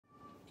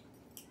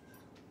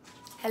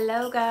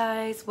Hello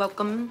guys,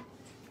 welcome.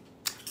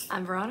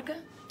 I'm Veronica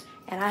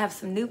and I have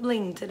some new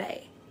bling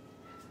today.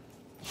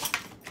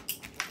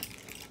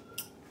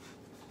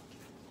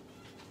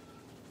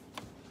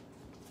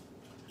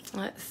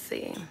 Let's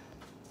see.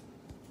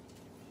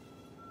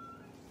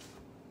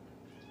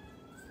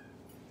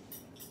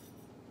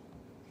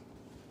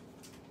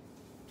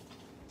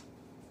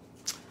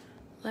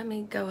 Let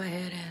me go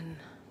ahead and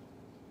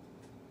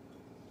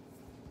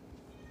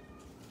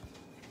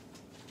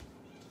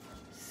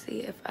see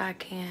if I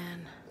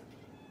can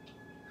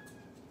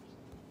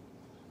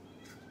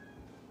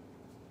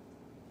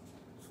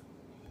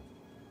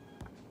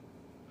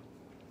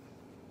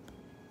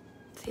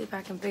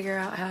figure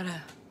out how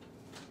to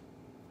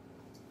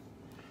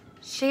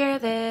share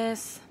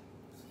this.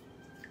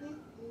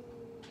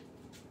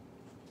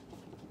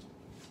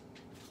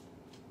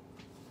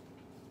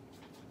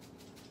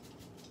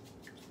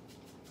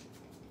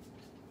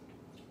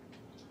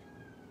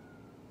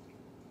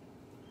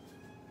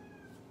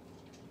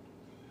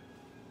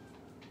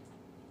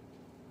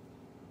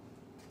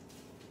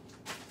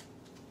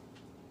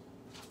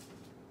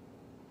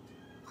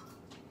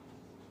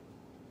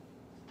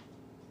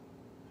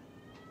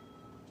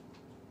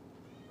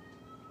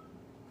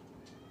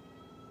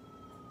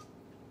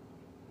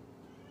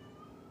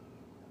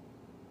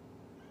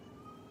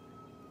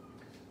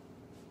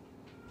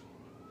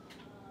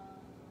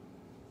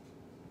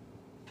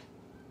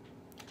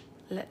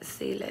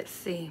 Let's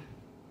see.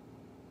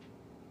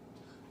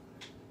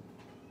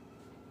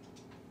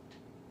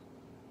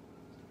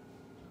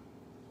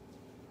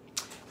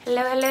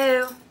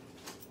 Hello.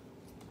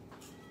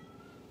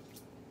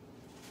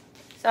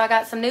 So I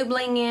got some new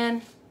bling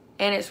in,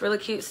 and it's really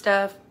cute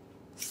stuff.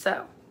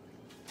 So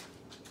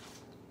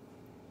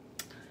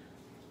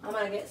I'm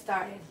gonna get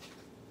started.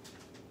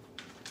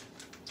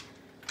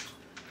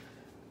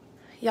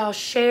 Y'all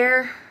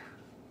share,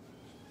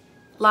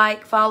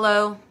 like,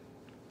 follow.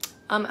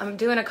 I'm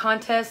doing a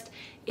contest.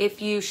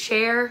 If you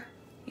share,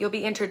 you'll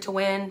be entered to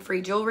win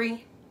free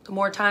jewelry. The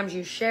more times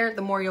you share,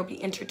 the more you'll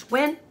be entered to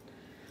win.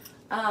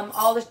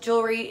 All this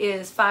jewelry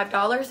is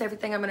 $5.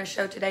 Everything I'm going to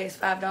show today is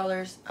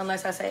 $5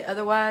 unless I say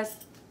otherwise.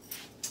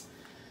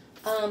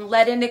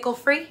 Lead and nickel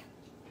free.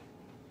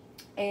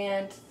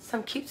 And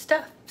some cute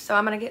stuff. So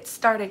I'm going to get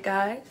started,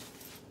 guys.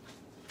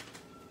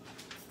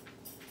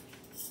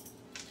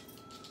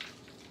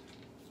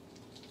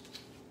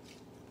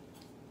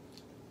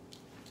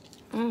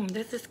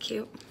 This is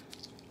cute.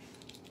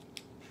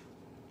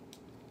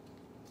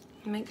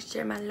 Make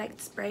sure my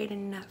light's bright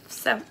enough.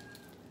 So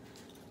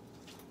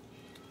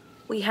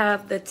we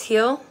have the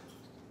teal.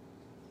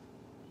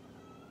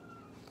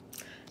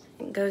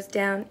 It goes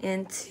down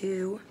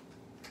into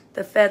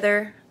the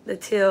feather, the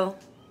teal,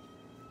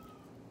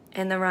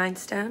 and the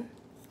rhinestone.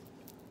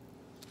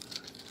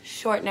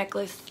 Short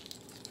necklace.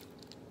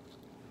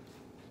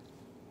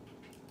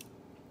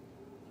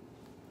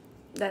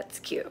 That's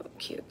cute.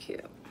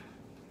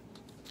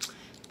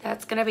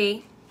 That's gonna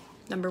be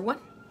number one.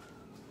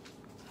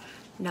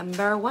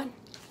 Number one.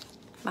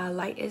 My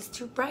light is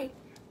too bright.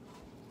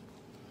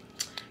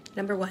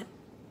 Number one.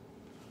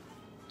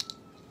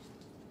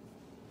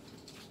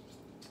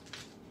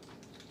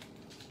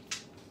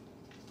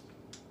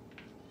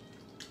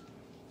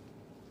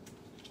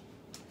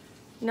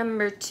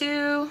 Number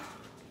two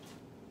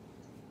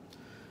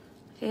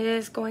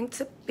is going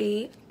to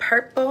be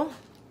purple.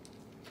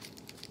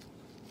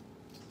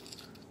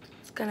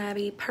 It's gonna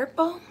be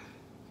purple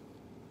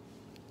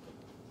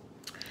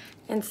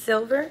and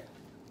silver,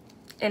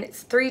 and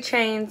it's 3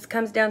 chains,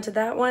 comes down to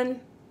that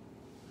one,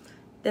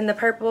 then the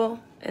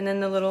purple, and then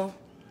the little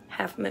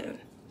half moon.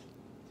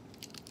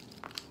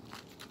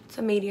 It's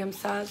a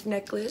medium-sized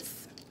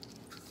necklace.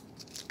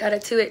 Got a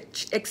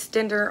 2-inch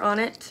extender on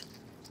it.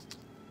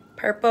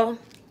 Purple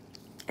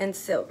and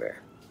silver.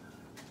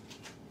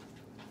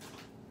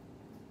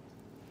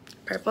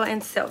 Purple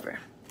and silver.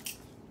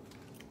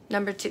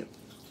 Number two.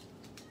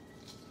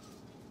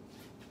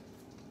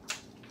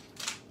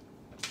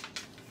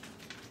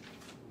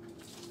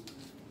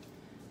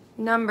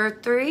 Number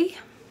three,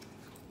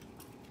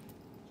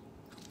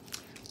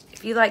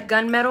 if you like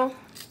gunmetal,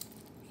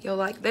 you'll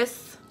like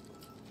this.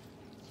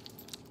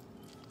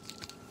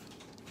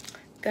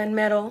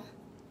 Gunmetal.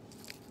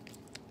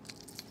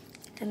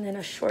 And then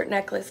a short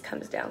necklace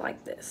comes down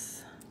like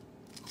this.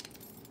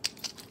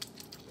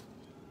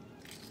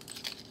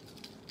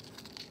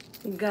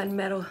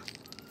 Gunmetal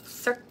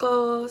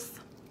circles.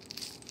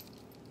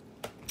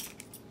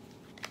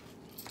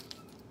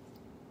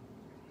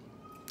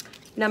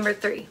 Number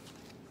three.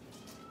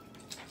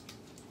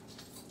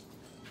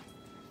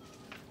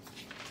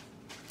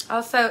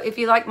 Also, if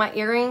you like my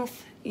earrings,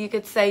 you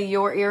could say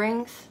your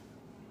earrings.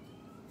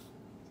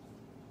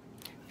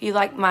 If you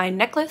like my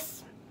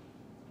necklace,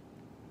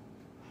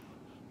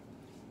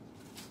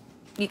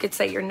 you could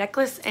say your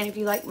necklace. And if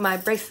you like my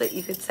bracelet,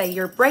 you could say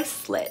your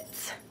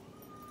bracelet.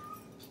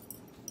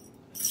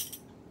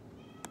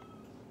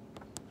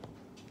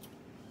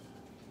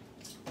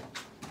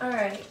 All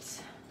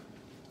right.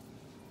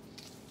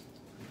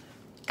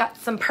 Got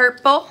some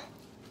purple.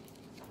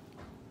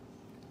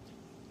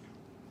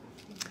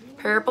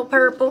 Purple,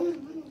 purple.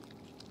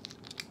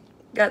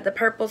 Got the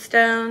purple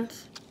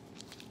stones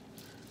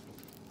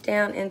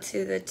down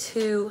into the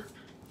 2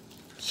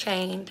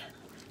 chained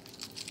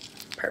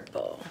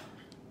purple.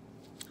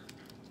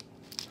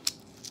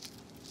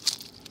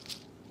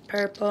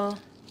 Purple.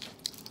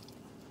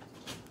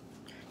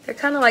 They're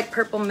kind of like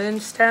purple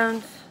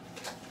moonstones.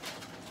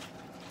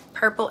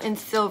 Purple and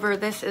silver.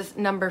 This is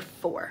number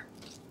 4.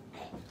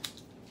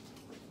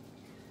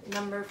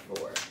 Number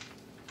 4.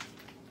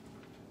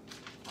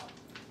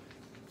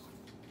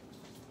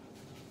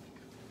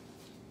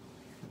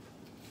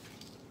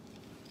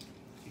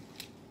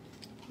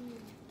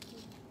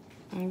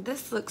 And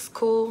this looks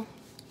cool.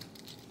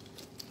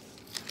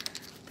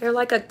 They're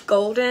like a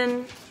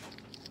golden,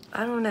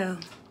 I don't know,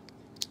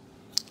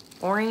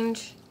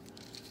 orange.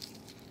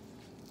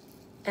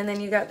 And then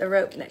you got the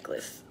rope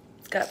necklace.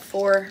 It's got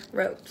 4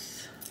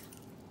 ropes.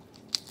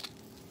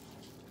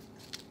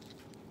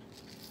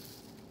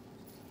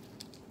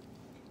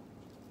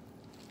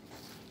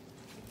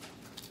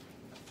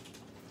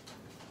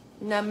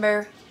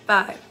 Number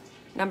 5.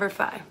 Number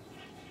 5.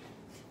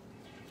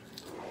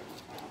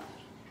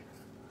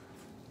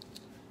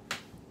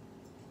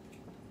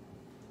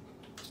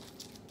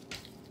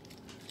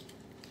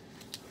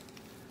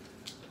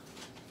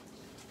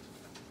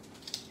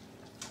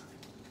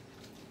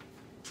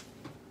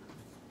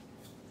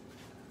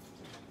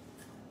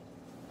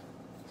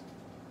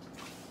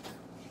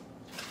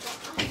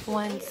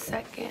 One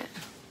second.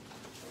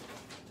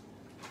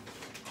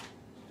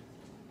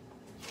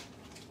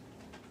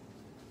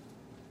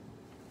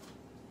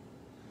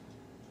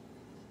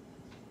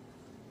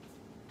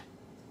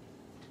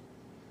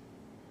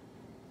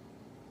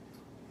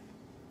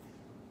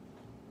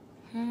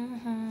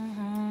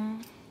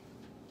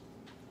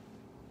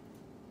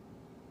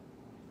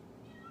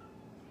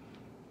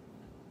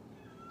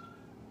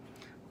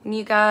 When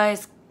you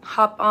guys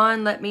hop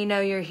on, let me know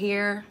you're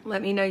here.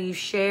 Let me know you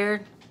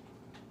shared.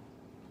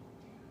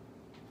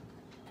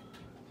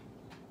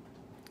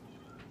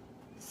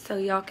 So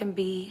y'all can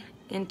be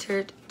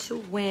entered to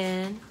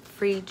win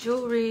free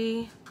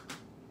jewelry.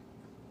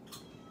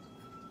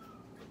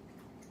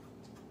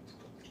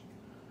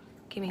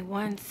 Give me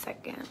 1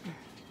 second.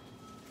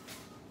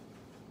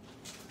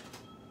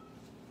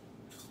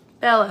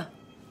 Bella.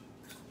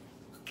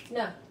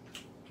 No.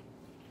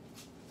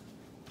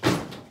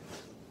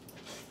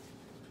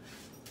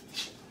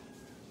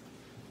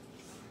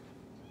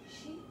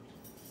 She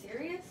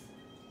serious?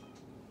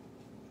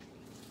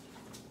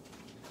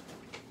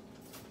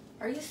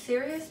 Are you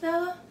serious,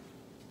 Bella?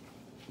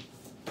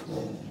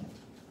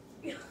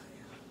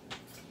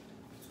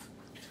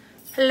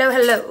 Hello,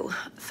 hello.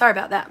 Sorry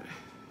about that.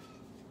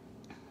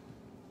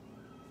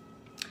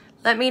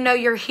 Let me know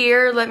you're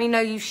here. Let me know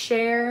you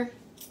share.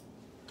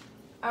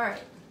 All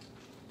right.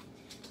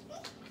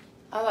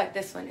 I like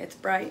this one. It's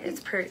bright. It's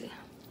pretty.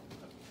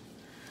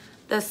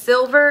 The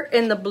silver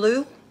and the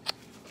blue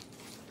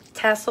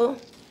tassel.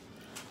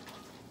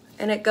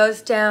 And it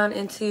goes down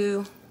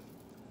into,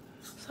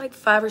 it's like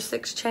 5 or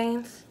 6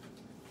 chains.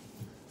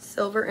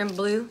 Silver and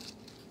blue.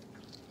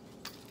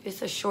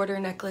 It's a shorter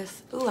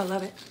necklace. Ooh, I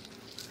love it.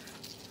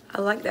 I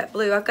like that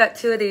blue. I've got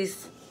 2 of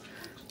these.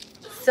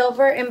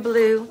 Silver and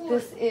blue.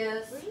 This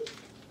is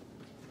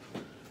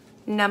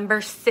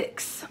number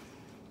 6.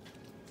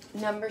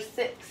 Number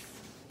 6.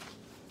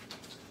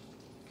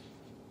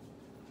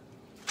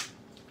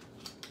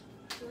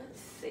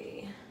 Let's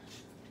see.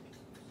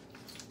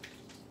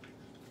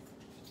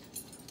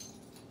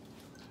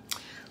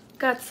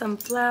 Got some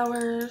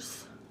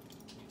flowers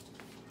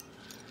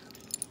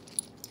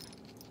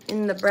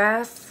in the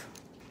brass.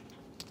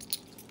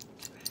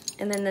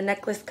 And then the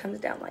necklace comes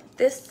down like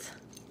this.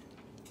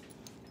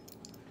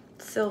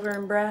 Silver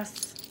and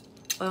brass.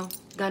 Well,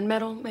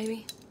 gunmetal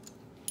maybe.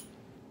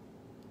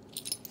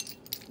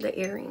 The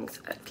earrings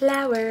are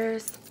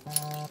flowers.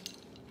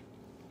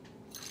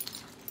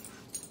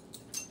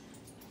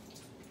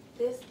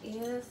 This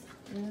is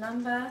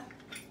number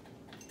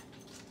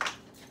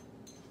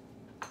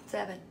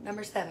 7.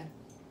 Number 7.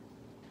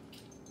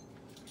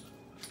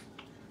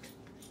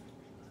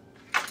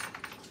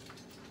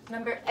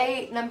 Number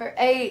 8. Number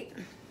 8.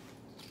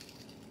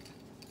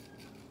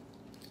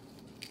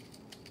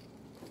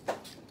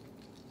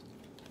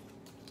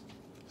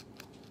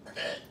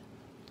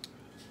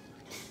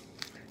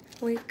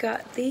 We've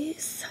got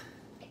these.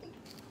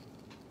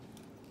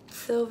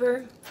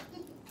 Silver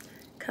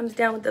comes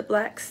down with the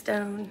black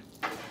stone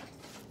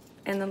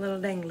and the little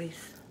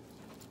danglies.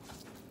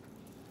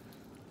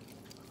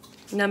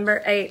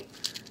 Number 8.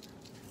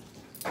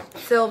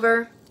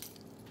 Silver,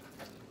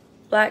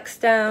 black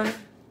stone.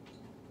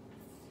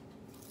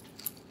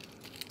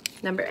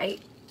 Number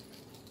 8.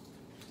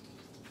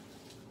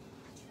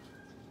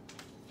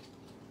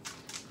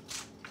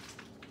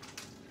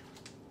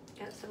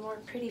 Got some more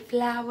pretty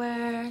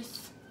flowers.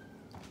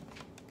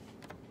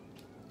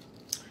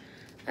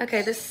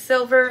 Okay, this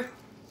silver.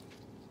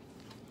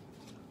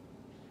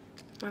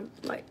 My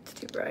light's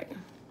too bright.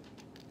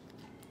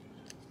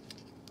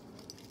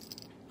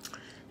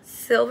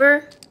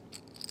 Silver,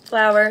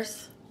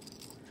 flowers,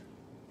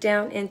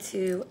 down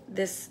into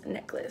this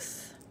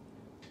necklace.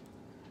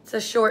 It's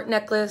a short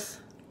necklace.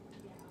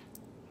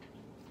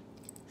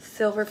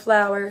 Silver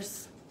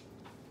flowers.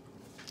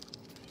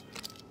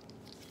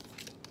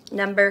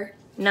 Number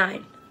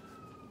 9.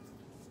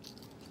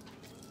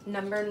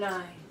 Number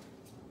 9.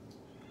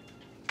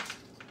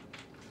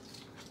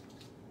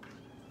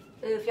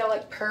 Ooh, if y'all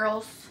like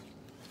pearls.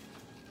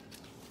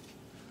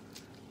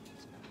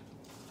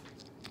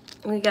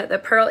 We got the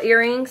pearl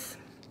earrings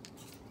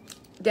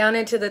down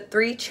into the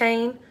 3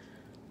 chain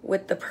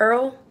with the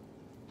pearl.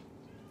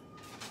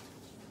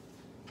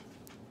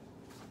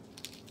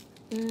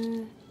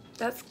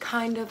 That's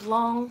kind of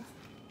long.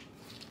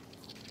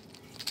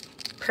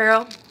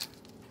 Pearl.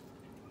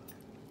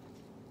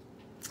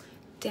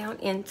 Down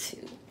into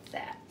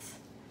that.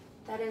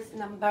 That is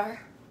number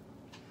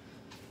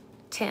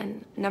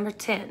 10. Number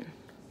 10.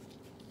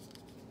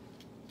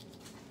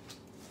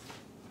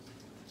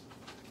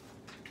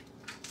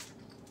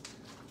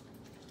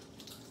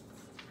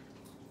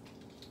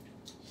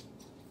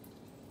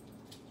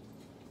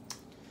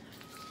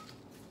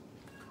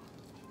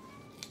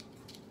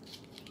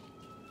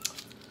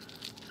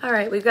 All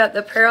right, we've got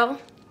the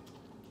pearl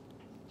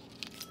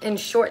and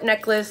short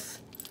necklace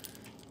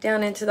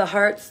down into the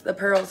hearts, the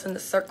pearls, and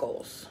the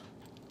circles.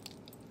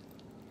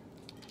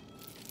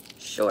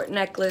 Short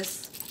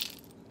necklace,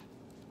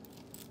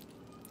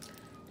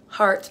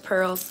 hearts,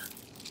 pearls,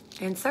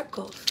 and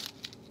circles.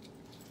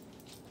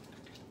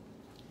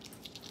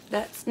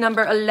 That's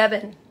number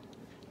 11.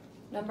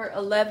 Number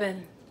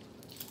 11.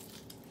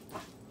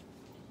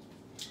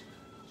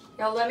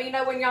 Y'all let me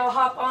know when y'all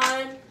hop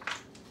on.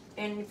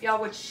 And if y'all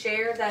would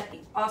share, that'd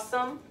be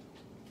awesome.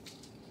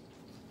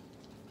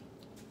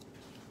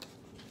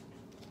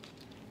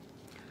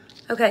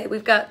 Okay,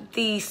 we've got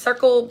the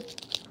circle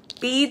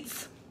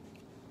beads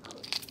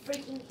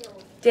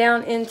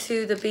down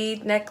into the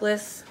bead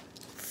necklace,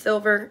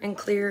 silver and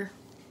clear,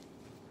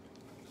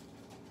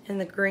 and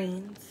the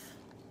greens.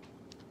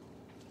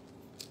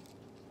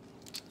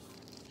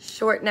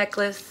 Short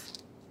necklace.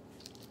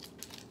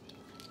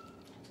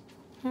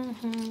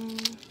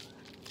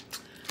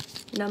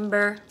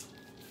 Number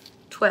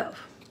 12.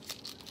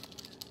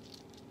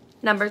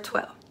 Number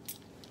 12.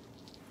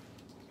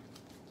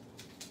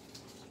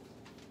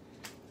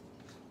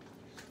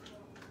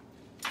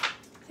 I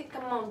think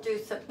I'm gonna do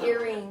some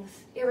earrings.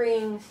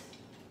 Earrings.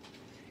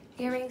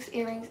 Earrings,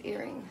 earrings,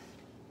 earrings.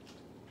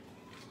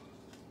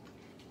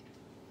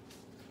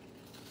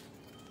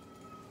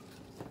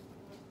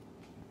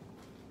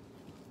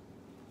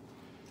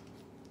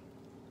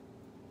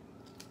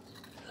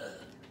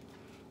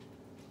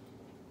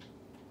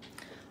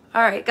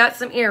 All right, got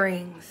some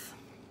earrings.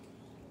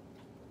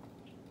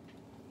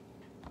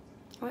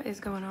 What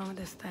is going on with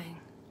this thing?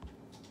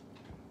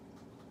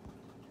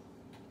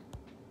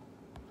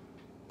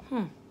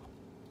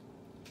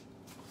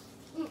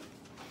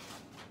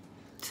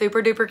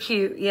 Super duper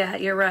cute. Yeah,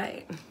 you're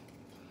right.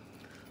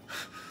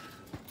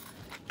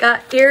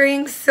 Got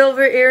earrings,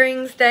 silver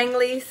earrings,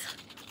 danglies.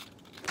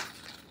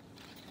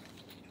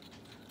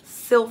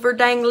 Silver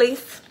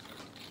danglies.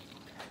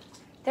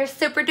 They're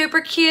super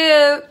duper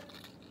cute.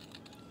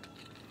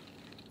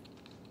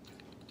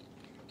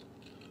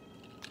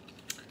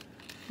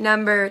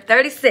 Number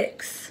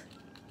 36.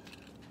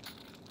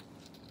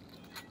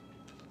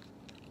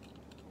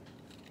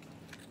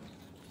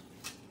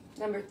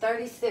 Number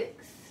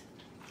 36.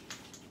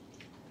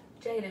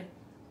 Jaden.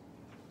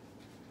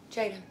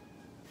 Jaden.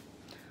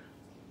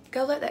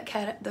 Go let that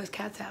cat, those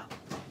cats out.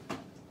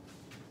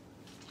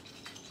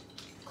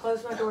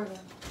 Close my door then.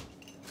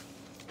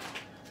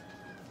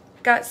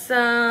 Got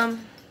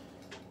some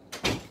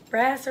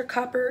brass or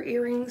copper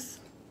earrings.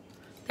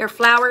 They're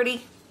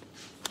flowery.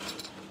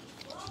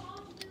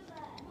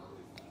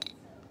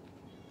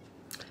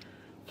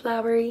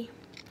 Flowery.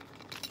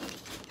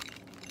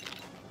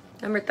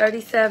 Number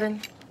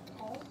 37.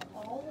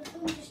 All of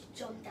them just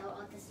jumped out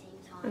at the same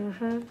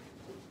time.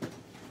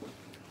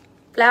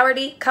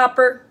 Flowery,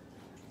 copper.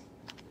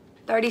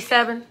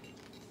 37.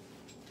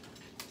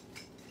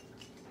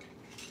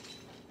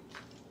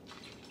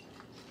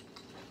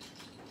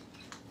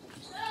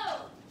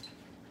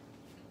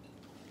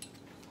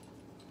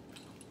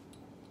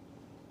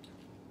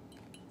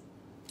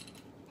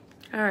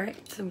 All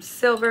right, some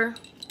silver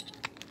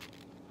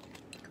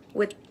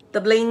with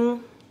the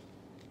bling.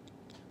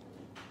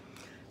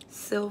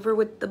 Silver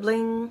with the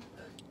bling.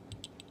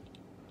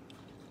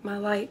 My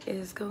light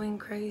is going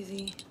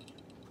crazy.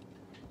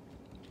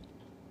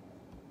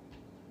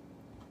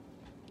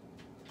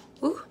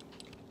 Ooh.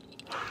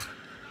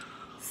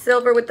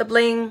 Silver with the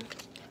bling.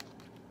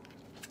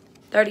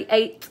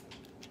 38.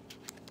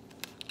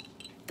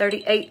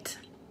 38.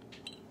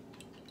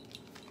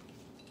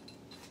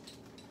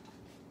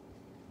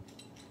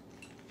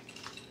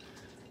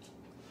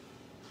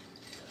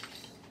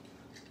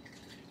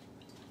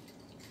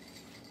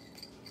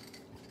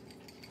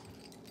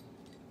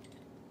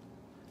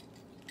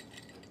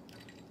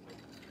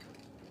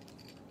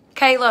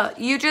 Kayla,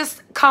 you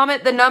just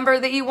comment the number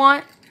that you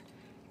want,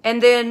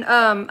 and then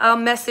I'll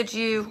message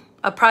you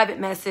a private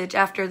message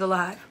after the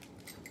live.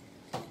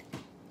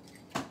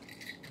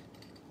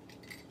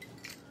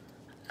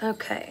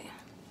 Okay.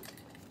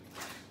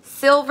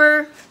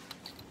 Silver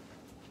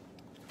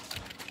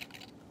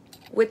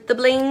with the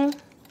bling.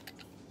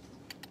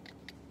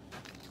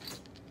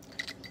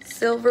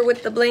 Silver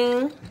with the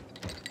bling.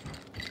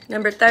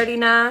 Number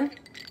 39.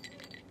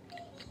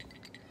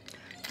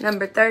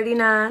 Number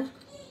 39.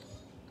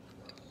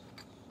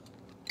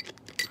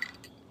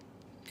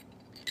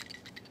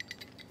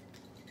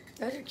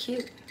 Those are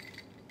cute.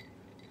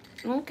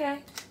 Okay.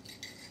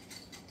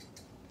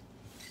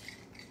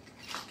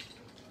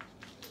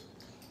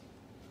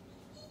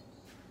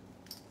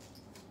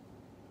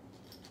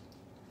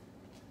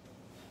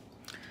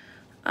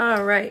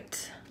 All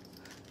right.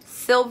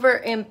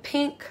 Silver and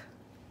pink.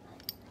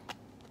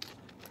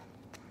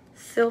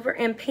 Silver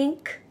and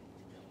pink.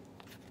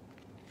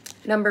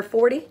 Number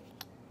 40.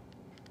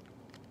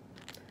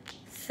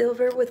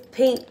 Silver with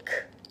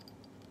pink.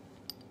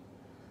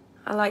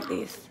 I like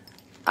these.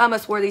 I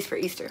almost wore these for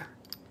Easter.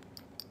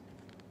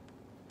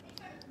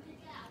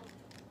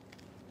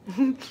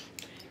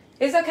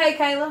 It's okay,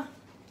 Kayla.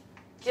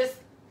 Just,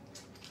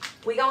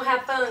 we gonna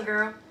have fun,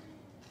 girl.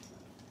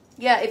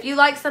 Yeah, if you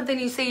like something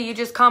you see, you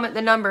just comment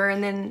the number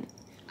and then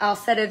I'll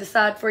set it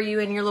aside for you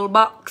in your little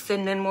box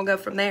and then we'll go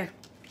from there.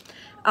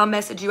 I'll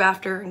message you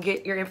after and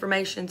get your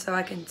information so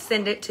I can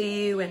send it to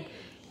you and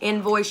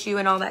invoice you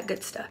and all that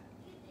good stuff.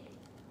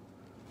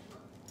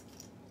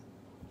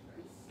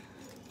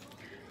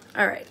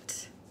 All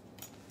right.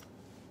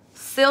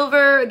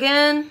 Silver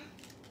again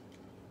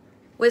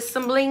with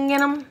some bling in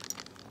them.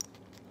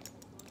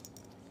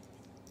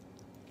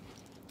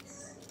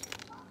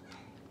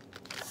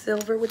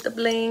 Silver with the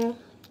bling.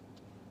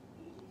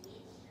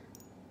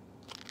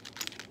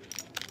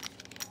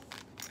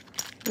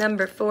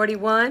 Number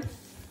 41.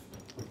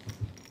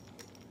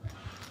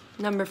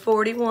 Number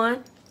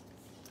 41.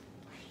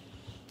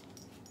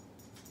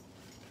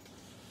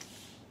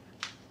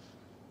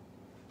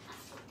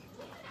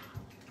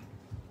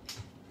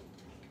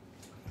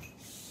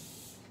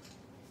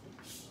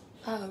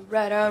 All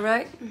right, all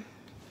right.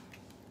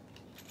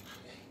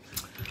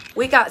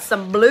 We got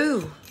some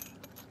blue.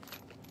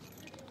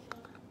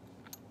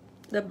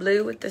 The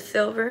blue with the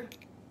silver.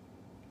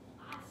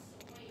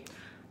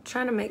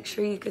 Trying to make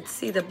sure you could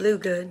see the blue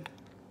good.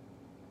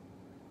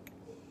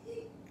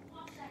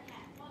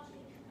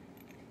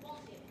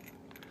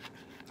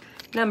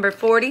 Number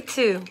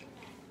 42.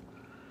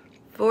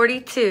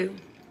 42.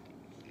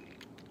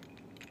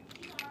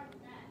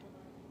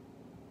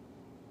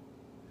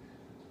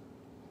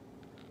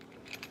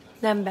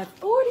 Number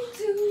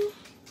 42.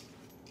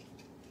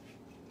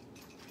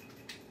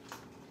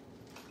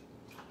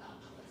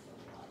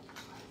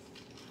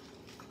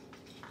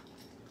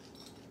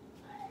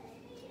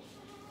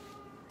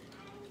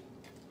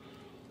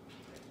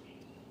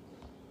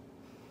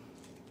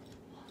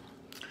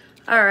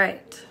 All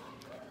right.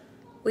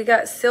 We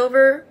got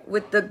silver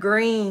with the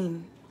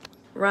green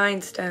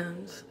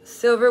rhinestones.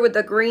 Silver with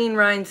the green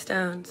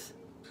rhinestones.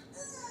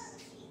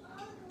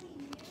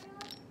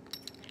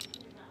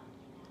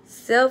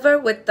 Silver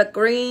with the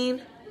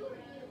green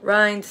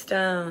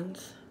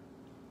rhinestones.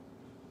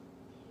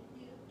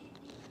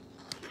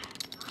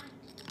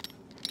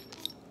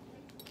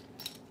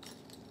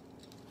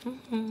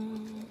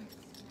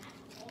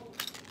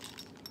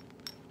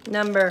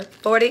 Number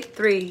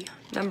 43.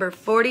 Number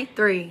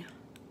 43.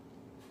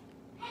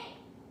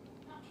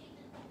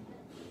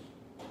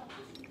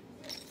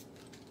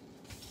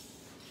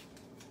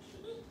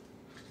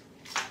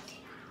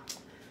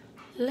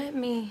 Let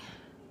me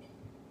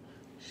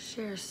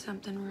share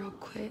something real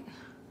quick.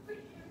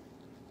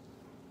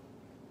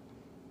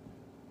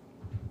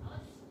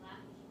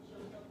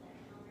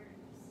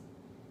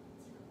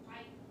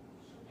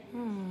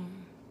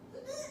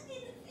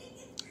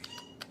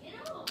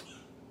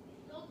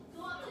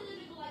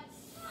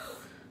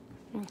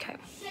 Okay.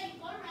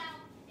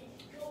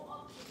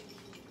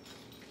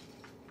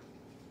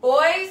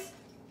 Boys,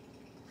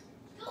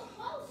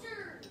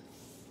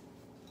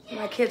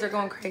 my kids are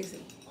going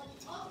crazy.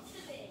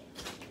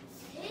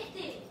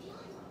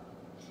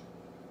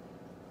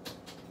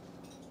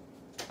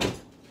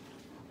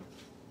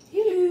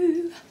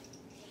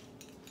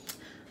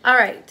 All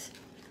right,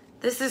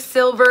 this is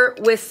silver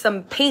with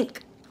some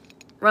pink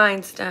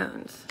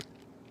rhinestones.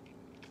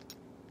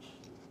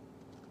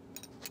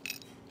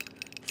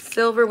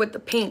 Silver with the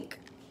pink.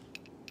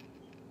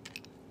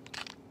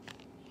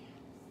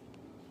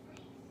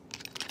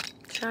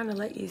 Trying to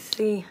let you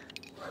see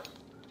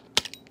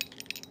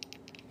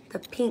the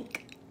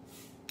pink.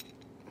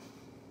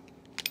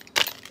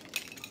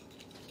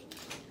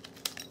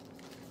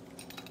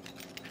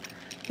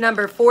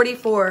 Number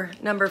 44.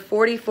 Number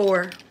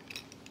 44.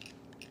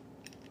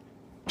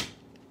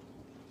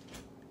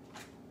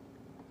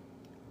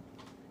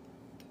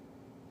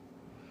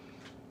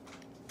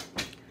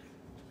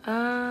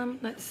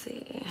 Let's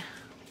see.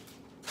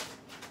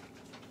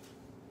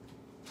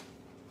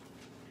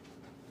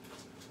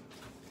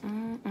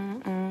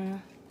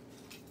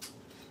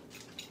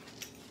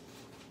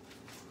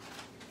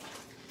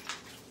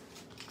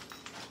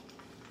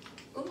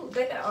 Ooh,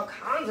 they got all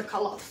kinds of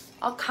colors.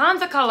 All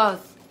kinds of colors.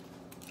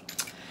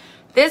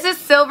 This is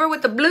silver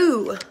with the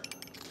blue.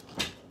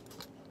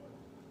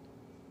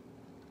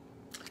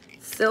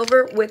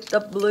 Silver with the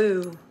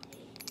blue.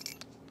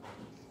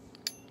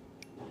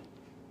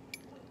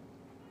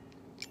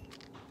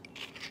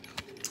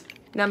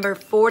 Number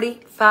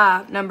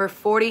 45. Number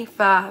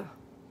 45.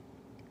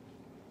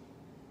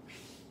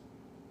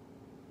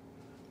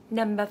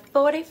 Number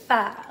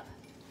 45.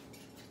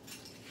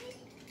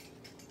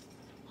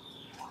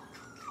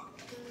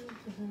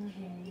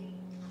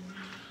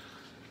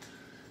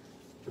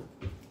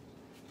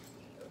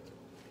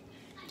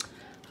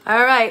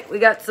 All right, we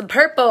got some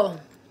purple.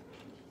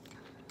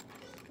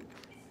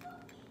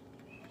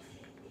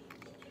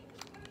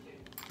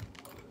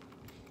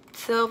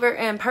 Silver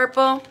and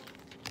purple.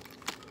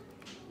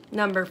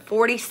 Number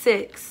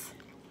 46.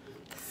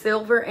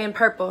 Silver and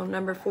purple,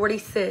 number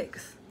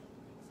 46.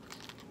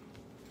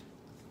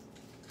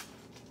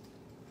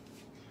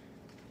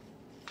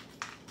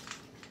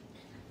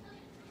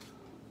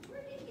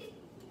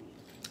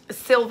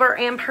 Silver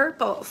and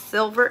purple,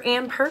 silver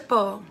and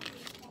purple.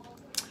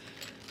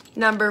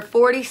 Number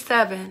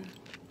 47.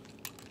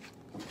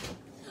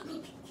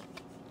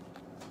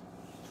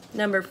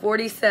 Number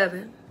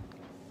 47.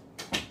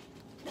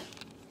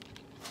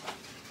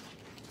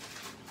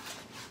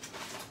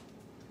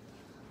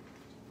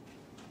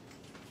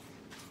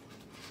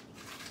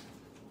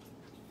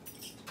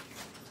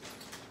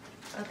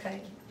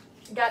 Okay,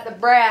 got the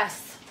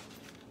brass.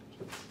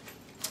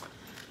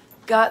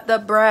 Got the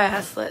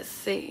brass, let's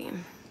see.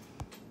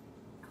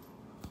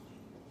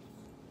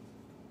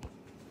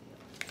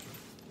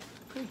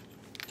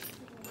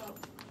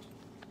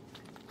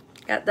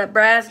 Got the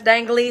brass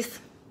danglies.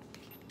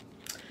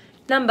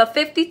 Number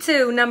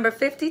 52, number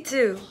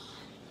 52.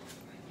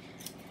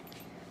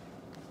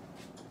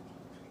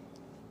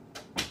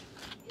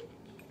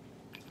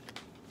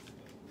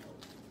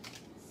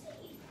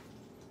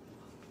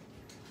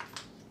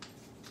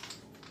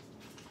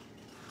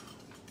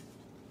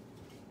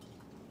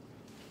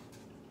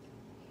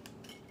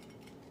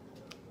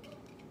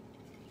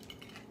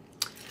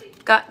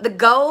 Got the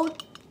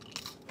gold.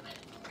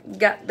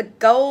 Got the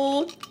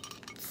gold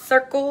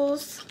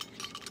circles.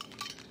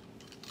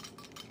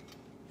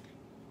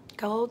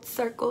 Gold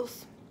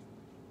circles.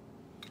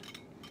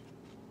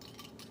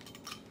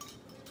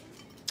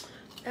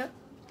 Yep,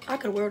 I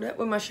could wear that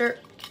with my shirt.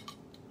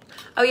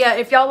 Oh yeah,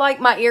 if y'all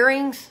like my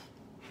earrings,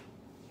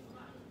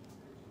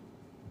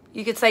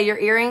 you could say your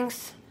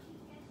earrings,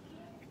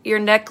 your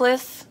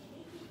necklace.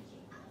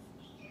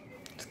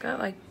 It's got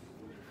like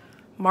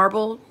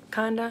marble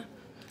kinda.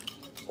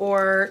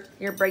 Or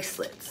your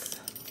bracelets.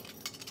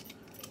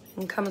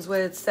 And comes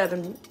with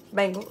 7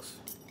 bangles.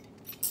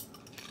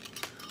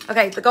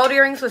 Okay, the gold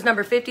earrings was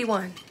number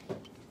 51.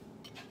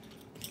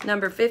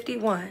 Number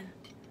 51.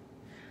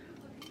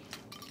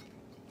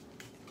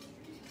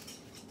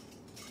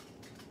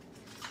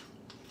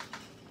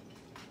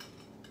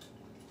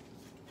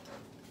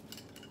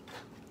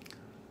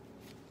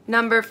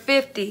 Number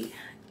 50.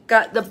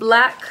 Got the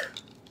black.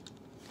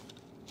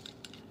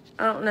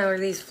 I don't know, are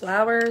these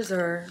flowers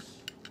or...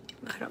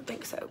 I don't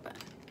think so, but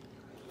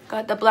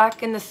got the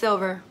black and the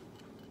silver.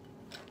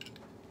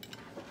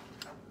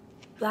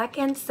 Black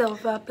and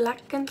silver,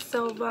 black and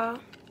silver.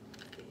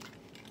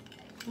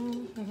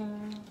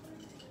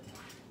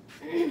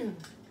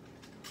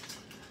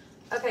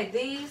 Okay,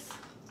 these.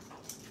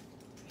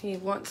 You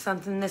want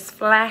something this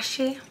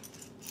flashy.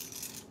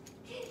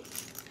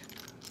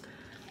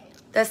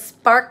 The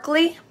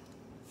sparkly.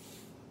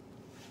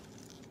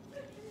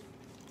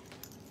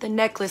 The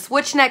necklace.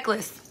 Which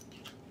necklace?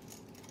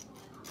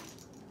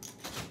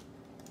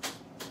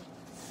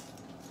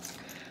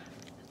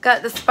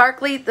 Got the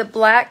sparkly, the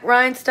black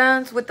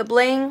rhinestones with the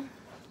bling.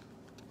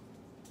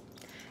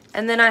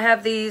 And then I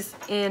have these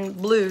in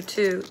blue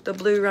too. The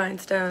blue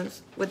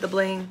rhinestones with the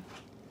bling.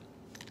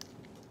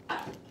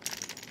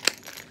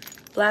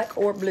 Black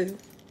or blue.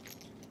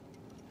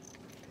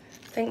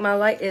 I think my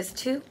light is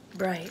too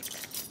bright.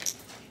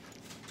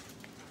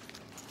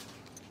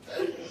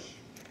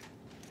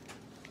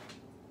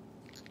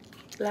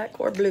 Black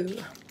or blue.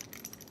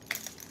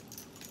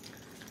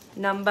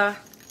 Number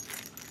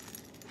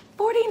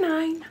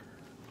 49.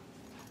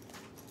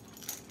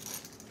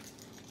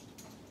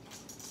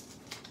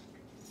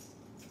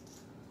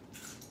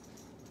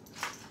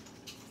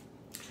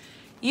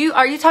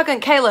 Are you talking,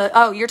 Kayla?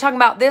 Oh, you're talking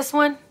about this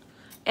one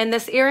and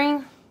this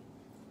earring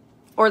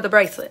or the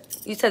bracelet?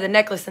 You said the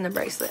necklace and the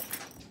bracelet.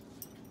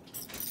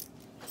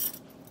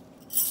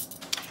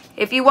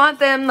 If you want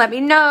them, let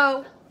me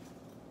know.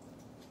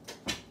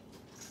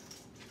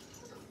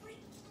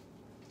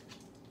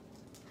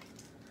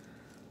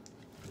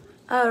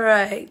 All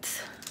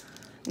right,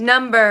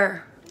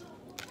 number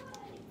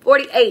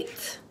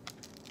 48.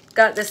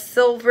 Got the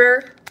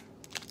silver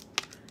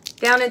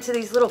down into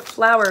these little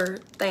flower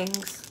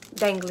things,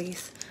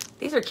 danglies.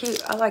 These are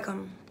cute, I like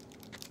them.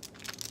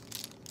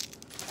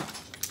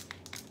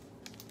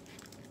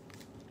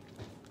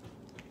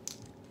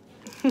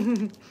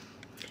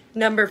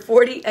 Number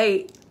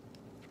 48.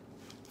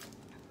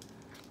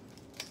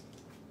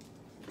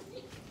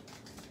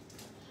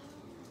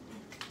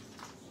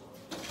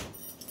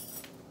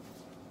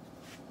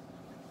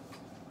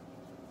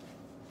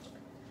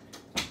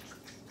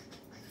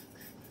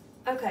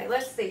 Okay,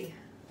 let's see.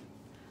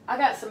 I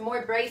got some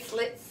more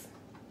bracelets.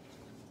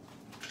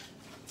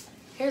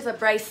 Here's a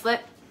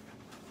bracelet.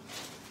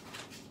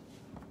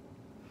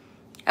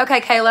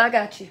 Okay, Kayla, I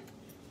got you.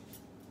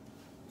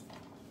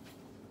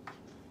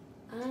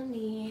 I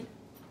need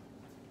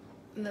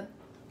the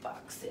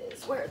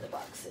boxes. Where are the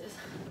boxes?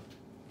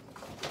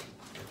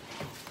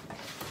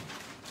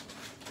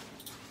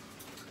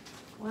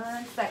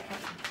 One second.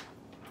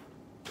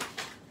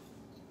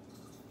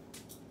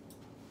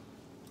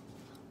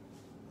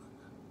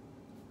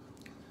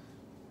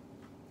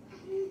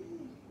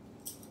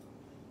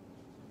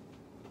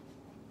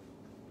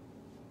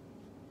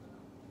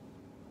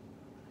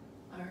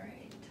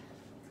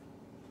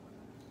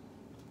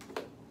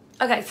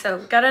 Okay, so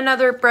got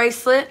another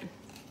bracelet.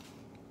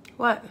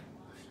 What?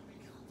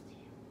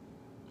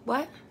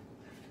 What?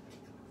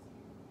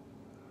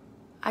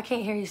 I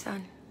can't hear you,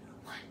 son.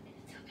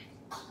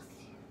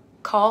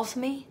 Calls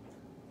me?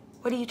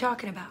 What are you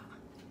talking about?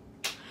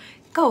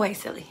 Go away,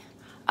 silly.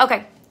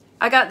 Okay,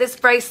 I got this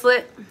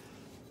bracelet.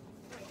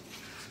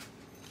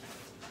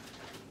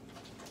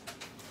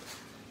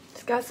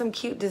 It's got some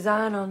cute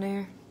design on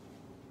there.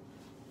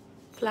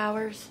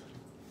 Flowers.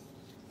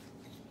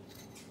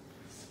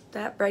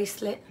 That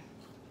bracelet.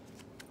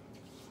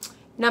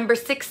 Number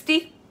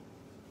 60.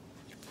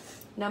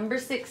 Number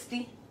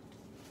 60.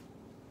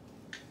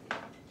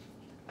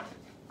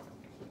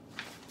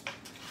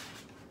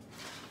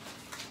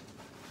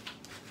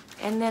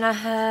 And then I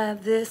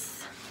have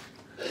this.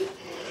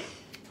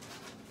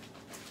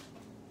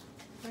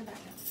 Where'd that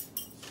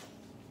go?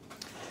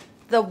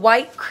 The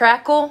white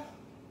crackle.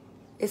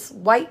 It's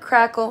white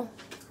crackle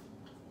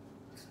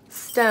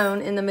stone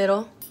in the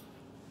middle.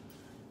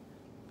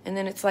 And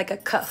then it's like a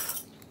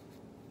cuff.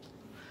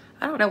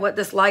 I don't know what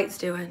this light's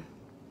doing.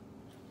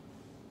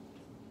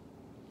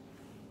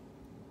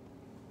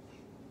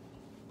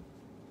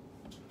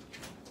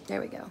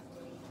 There we go.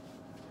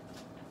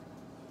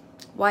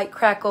 White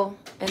crackle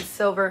and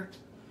silver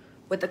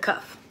with the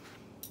cuff.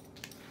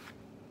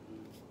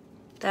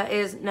 That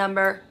is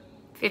number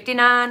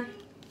 59.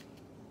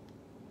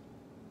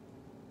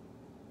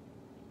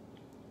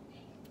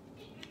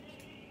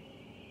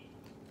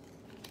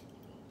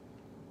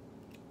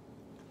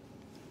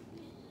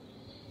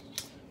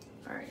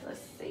 All right,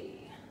 let's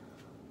see.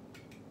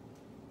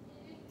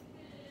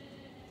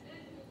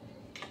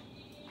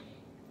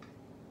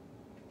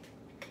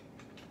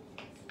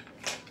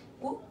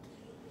 Whoop.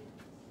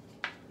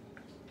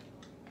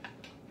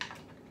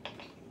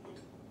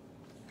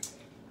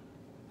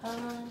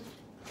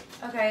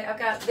 Okay, I've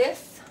got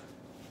this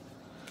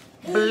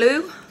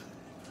blue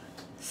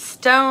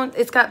stone.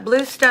 It's got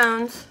blue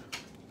stones,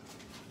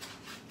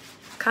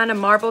 kind of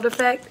marbled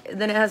effect.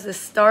 And then it has this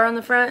star on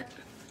the front.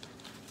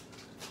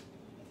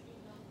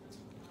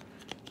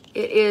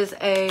 It is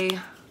a,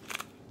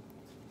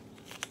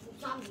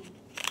 I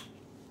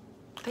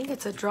think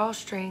it's a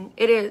drawstring.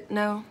 It is,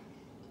 no.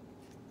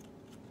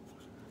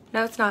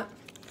 No, it's not.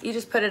 You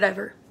just put it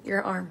over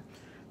your arm.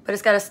 But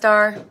it's got a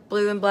star,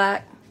 blue and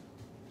black.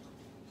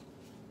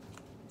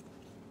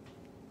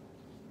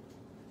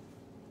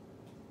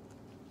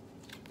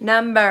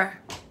 Number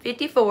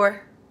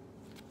 54.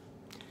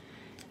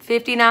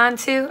 59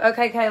 too.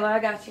 Okay, Kayla, I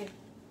got you.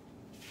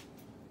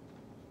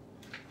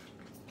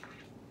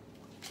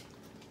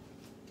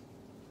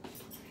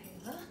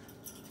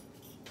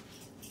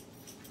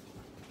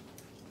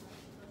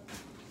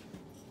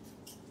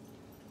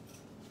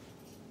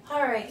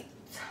 All right.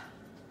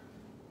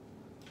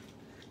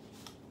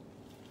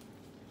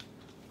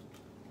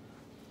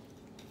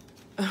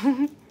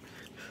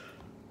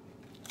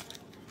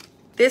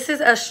 This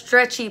is a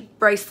stretchy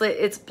bracelet.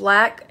 It's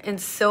black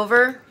and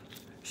silver.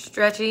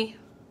 Stretchy.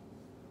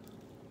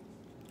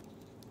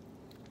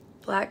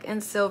 Black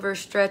and silver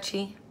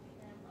stretchy.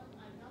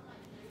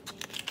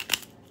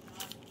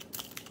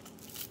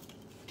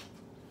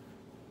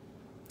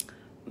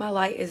 My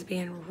light is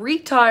being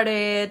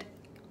retarded.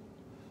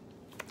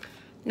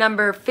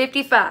 Number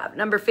 55.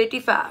 Number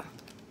 55.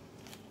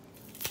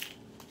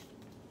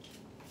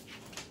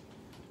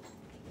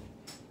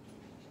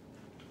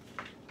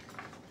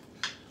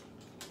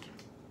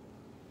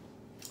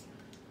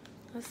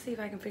 Let's see if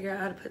I can figure out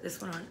how to put this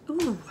one on.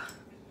 Ooh.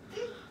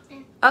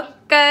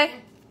 Okay.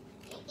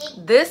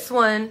 This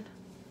one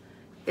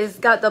is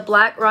got the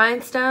black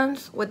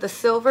rhinestones with the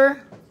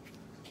silver.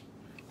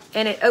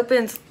 And it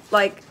opens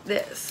like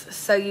this.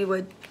 So you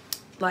would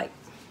like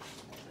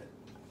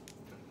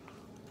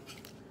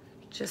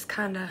just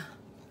kind of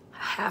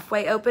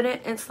halfway open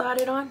it and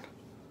slide it on.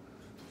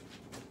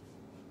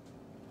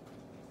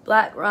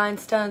 Black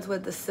rhinestones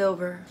with the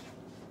silver.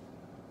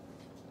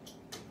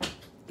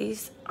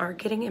 These are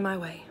getting in my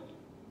way.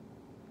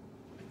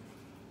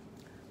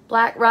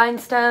 Black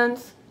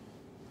rhinestones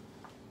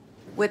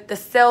with the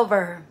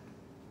silver.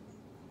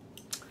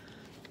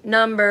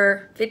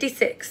 Number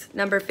 56.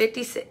 Number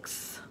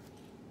 56.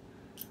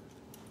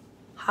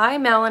 Hi,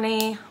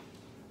 Melanie.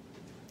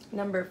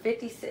 Number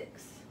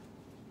 56.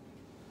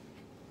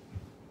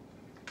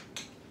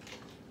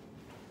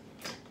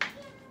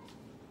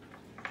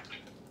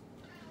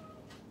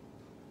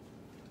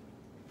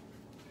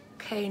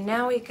 Okay,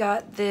 now we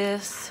got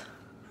this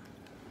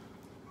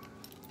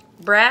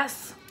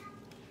brass,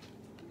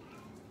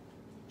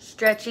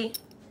 stretchy.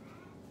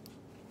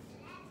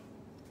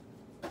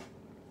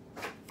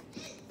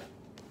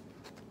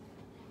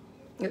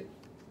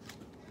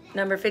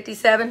 Number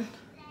 57.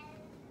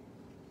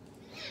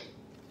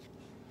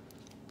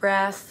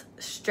 Brass,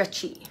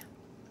 stretchy.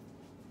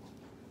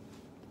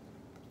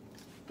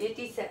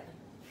 57.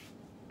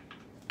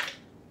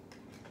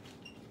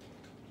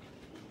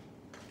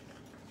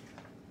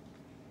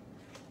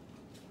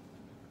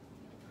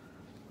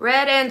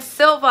 Red and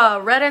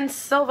silver, red and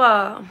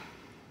silver.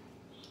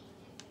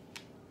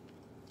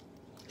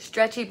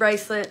 Stretchy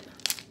bracelet.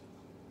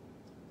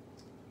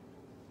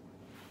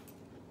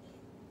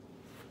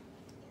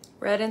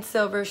 Red and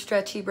silver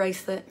stretchy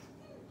bracelet.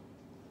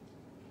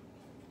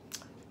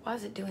 Why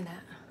is it doing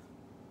that?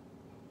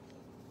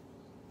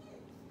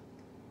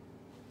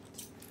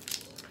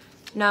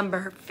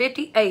 Number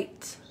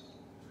 58.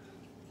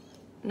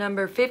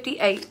 Number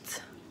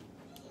 58.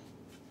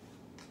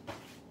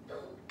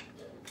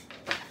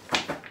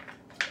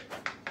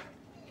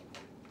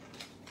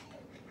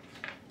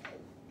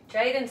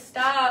 Jaden,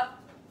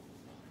 stop.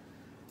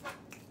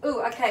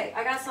 Ooh, okay.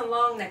 I got some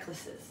long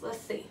necklaces.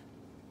 Let's see.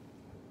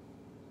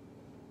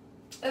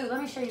 Ooh,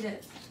 let me show you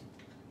this.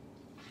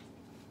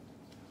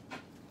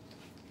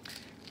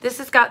 This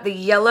has got the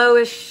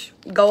yellowish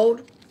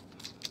gold.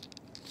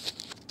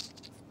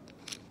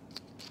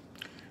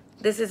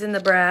 This is in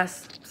the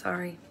brass.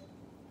 Sorry.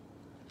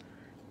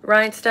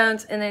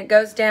 Rhinestones, and then it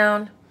goes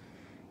down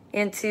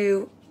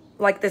into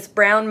like this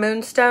brown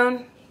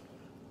moonstone.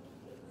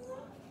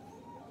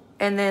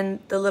 And then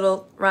the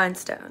little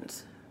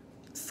rhinestones,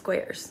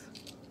 squares.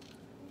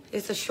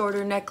 It's a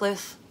shorter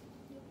necklace.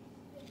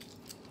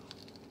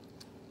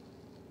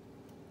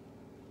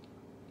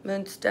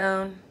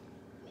 Moonstone.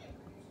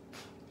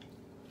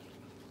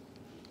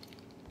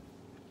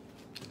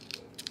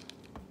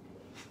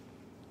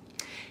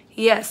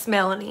 Yes,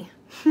 Melanie.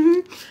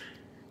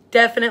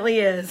 Definitely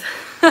is.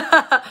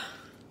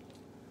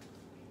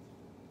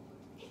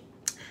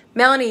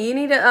 Melanie, you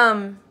need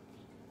to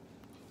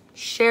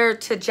share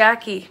to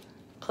Jackie,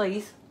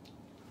 please.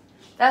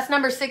 That's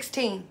number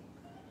 16.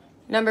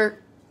 Number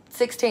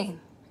 16.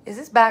 Is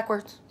this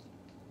backwards?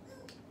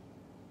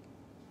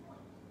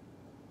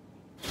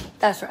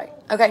 That's right.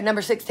 Okay,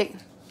 number 16.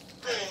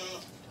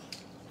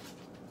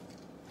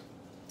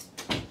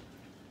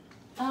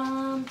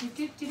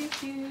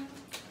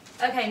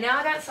 Okay, now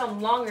I got some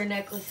longer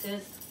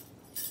necklaces.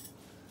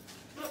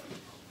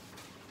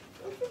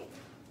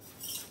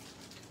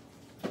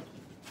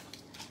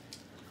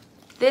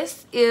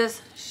 This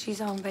is, she's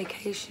on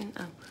vacation.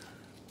 Oh.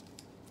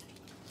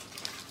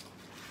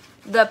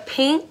 The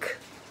pink,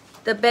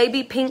 the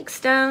baby pink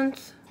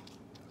stones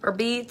or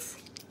beads,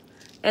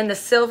 and the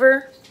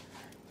silver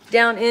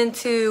down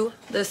into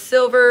the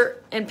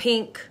silver and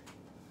pink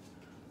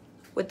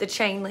with the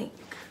chain link.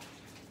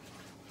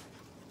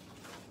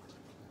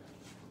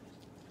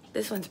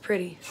 This one's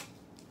pretty.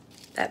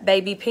 That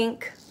baby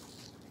pink.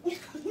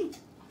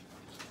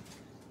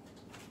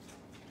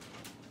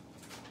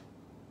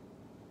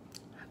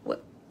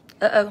 What?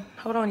 Uh-oh.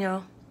 Hold on,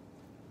 y'all.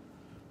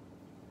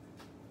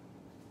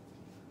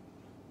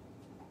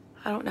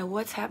 I don't know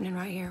what's happening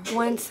right here.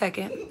 1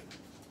 second.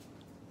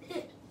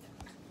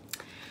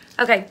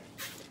 Okay.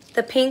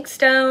 The pink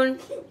stone,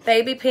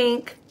 baby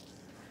pink,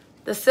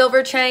 the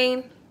silver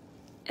chain,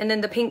 and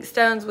then the pink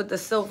stones with the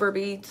silver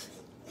beads.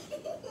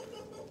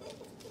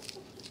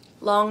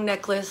 Long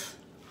necklace.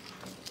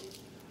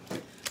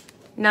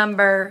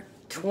 Number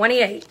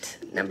 28.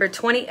 Number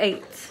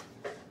 28.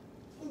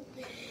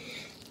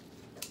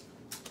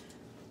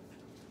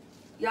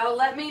 Y'all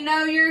let me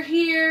know you're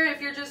here if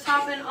you're just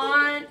hopping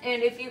on.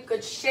 And if you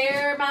could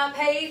share my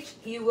page,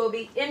 you will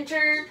be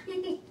entered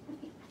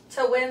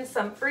to win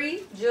some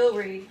free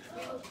jewelry.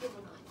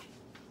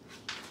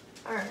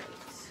 All right.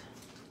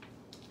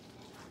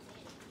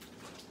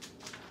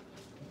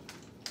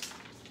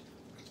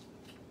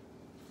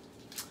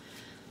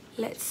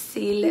 Let's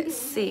see, let's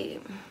see.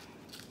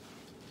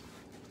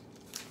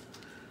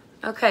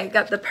 Okay,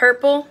 got the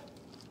purple.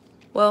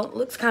 Well, it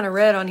looks kind of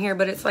red on here,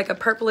 but it's like a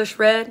purplish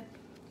red.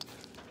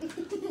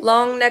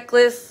 Long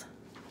necklace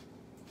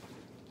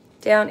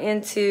down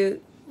into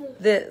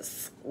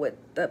this with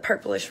the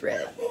purplish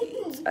red.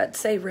 I'd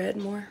say red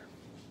more.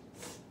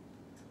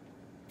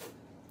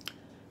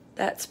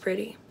 That's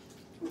pretty.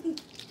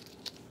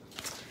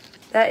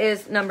 That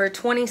is number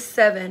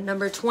 27.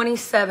 Number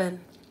 27.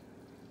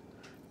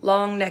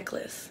 Long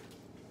necklace.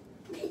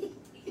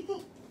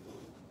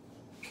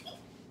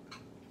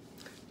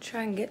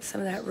 Try and get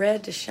some of that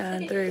red to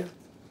shine through.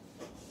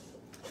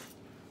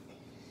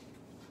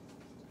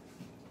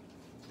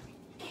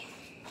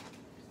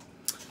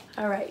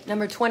 All right,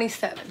 number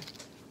 27.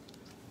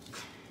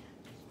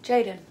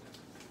 Jaden,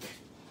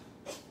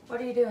 what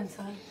are you doing,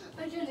 son?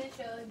 I'm trying to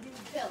show you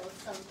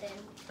something.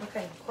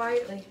 Okay,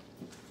 quietly.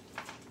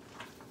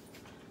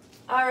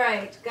 All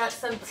right, got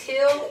some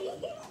teal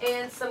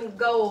and some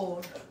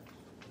gold.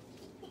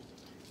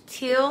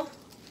 Teal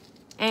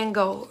and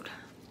gold.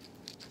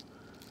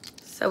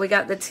 So we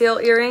got the teal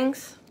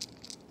earrings.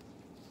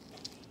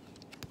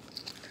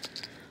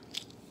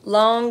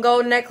 Long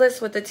gold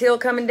necklace with the teal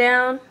coming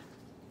down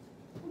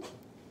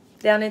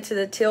into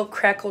the teal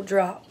crackle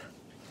drop.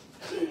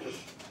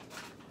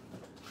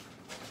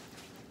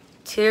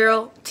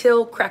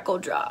 Teal crackle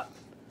drop.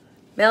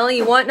 Melanie,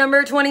 you want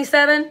number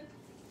 27?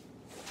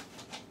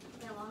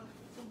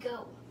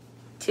 Go.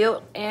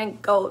 Teal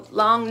and gold.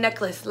 Long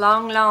necklace.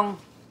 Long.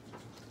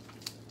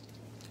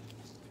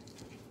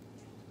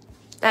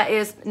 That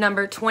is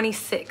number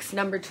 26.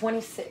 Number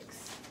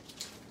 26.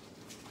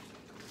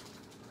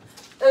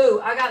 Ooh,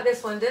 I got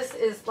this one. This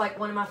is like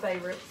one of my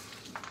favorites.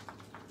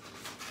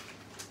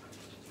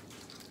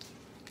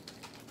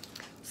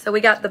 So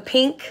we got the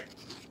pink.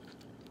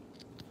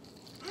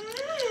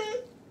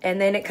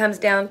 And then it comes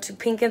down to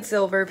pink and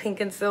silver, pink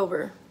and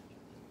silver.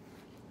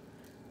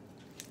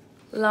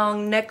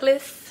 Long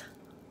necklace.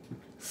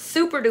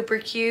 Super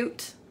duper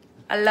cute.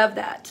 I love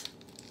that.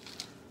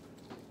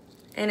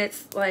 And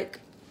it's like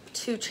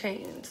 2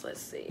 chains.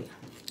 Let's see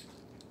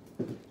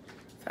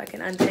if I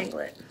can untangle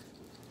it.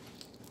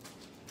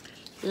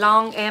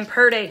 Long and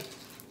pretty.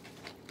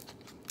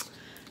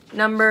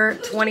 Number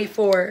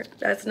 24.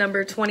 That's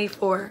number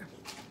 24.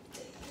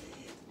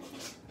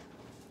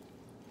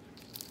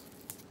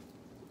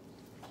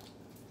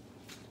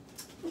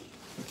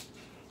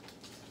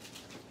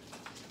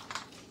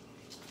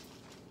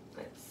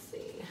 Let's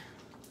see.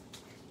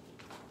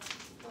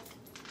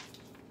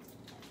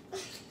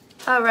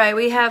 All right,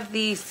 we have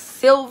the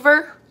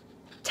silver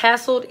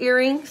tasseled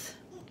earrings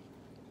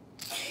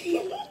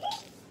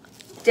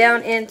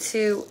down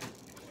into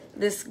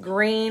this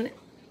green.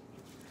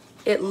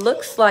 It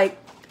looks like,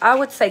 I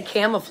would say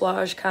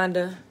camouflage,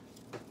 kinda.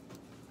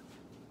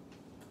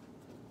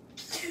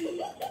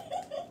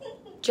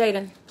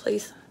 Jaden,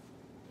 please.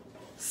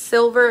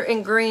 Silver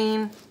and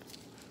green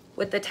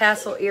with the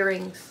tassel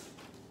earrings.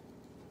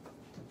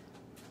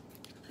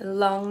 A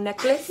long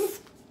necklace.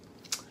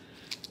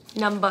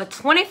 Number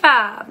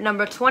 25.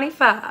 Number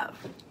 25.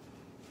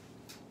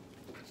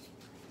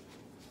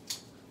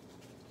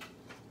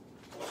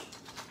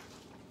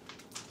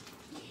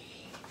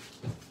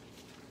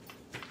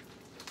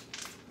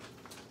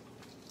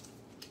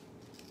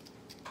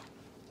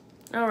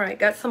 All right,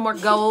 got some more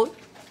gold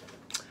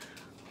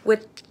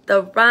with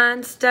the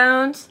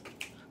rhinestones.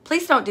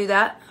 Please don't do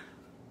that.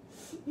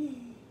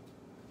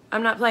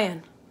 I'm not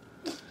playing.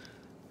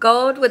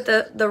 Gold with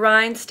the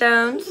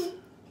rhinestones.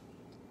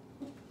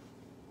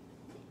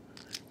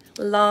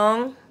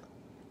 Long.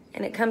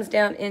 And it comes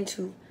down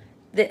into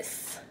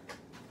this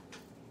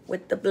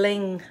with the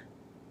bling.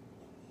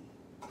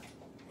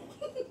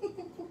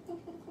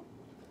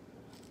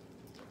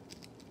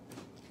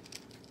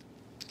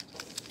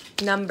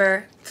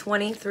 Number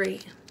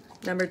 23.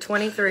 Number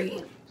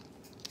 23.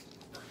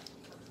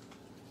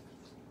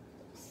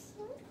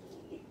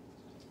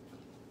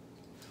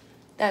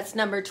 That's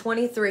number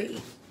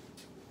 23.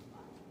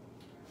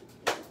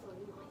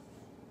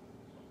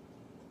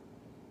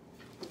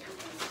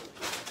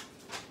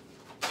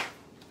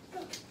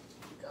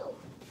 Go.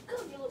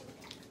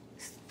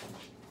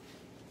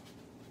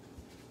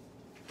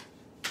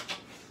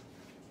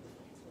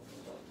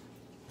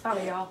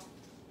 Sorry, y'all.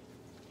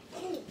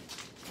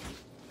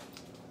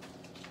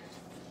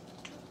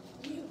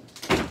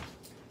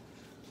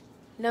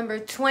 Number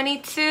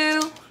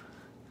 22.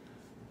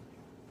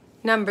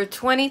 Number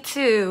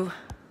 22.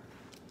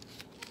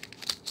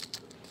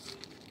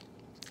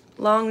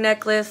 Long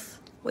necklace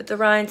with the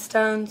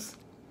rhinestones.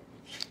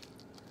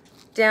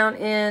 Down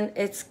in,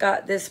 it's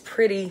got this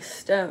pretty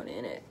stone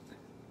in it.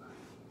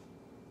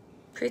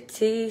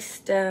 Pretty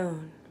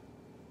stone.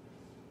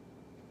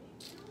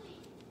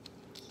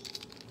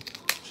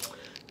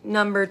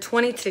 Number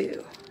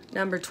 22.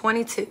 Number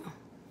 22.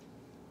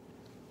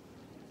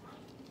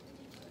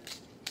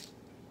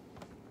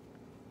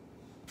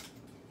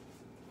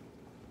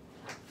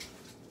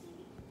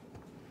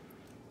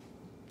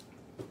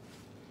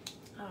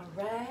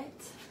 Right.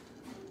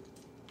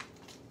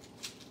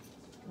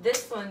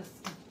 This one's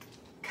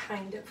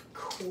kind of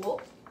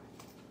cool.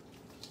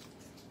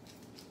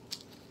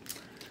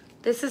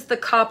 This is the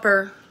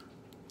copper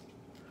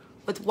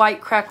with white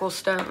crackle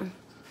stone.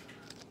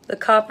 The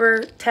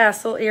copper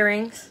tassel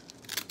earrings.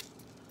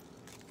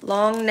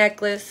 Long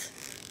necklace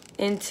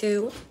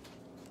into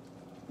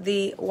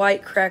the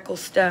white crackle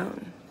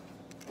stone.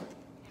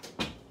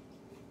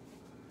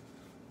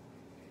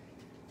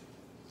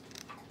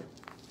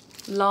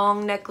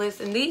 Long necklace,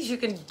 and these you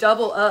can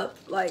double up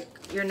like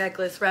your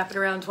necklace, wrap it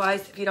around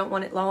twice if you don't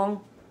want it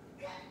long.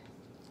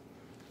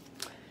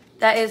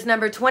 That is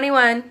number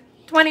 21.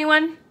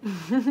 21.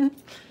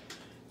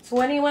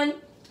 21.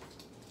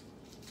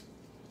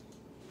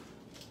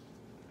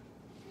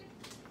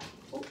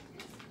 Ooh.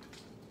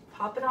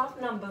 Popping off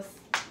numbers.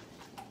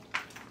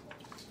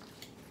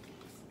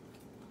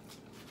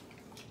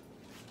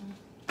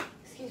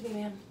 Excuse me,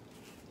 ma'am.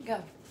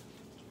 Go.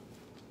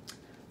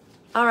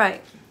 All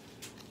right.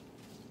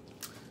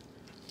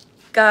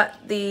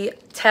 Got the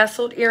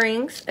tasseled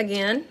earrings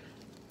again.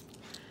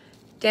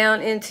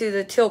 Down into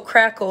the teal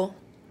crackle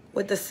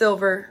with the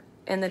silver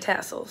and the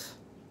tassels.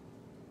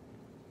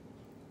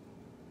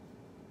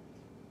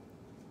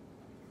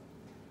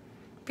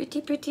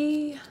 Pretty,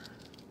 pretty.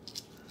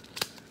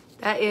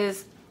 That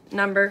is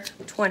number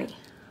 20.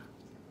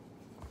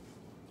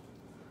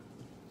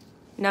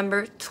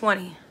 Number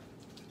 20.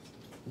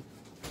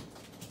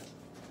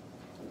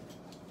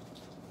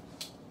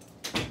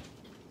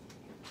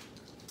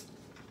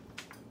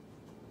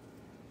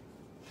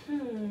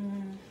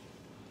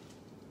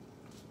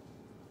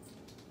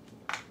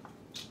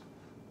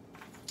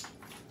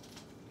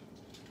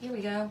 Here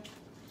we go.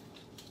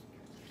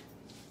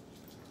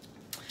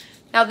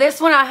 Now this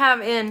one I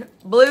have in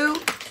blue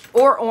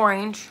or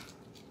orange,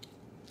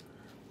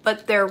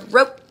 but they're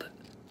rope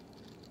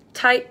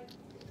type.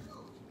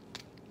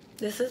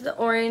 This is the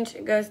orange.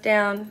 It goes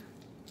down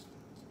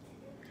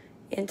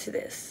into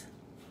this.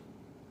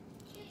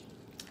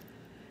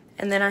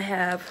 And then I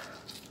have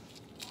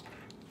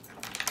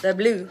the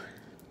blue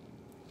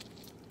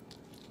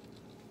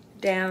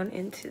down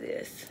into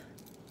this.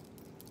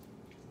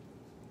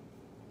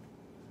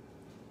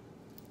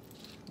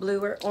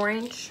 Blue or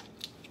orange.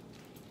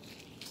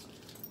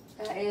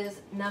 That is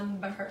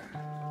number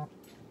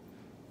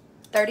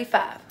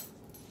 35.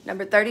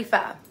 Number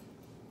 35.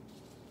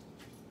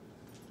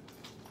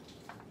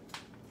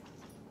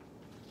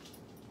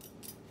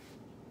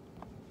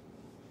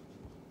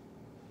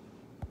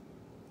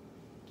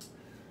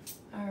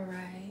 All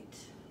right.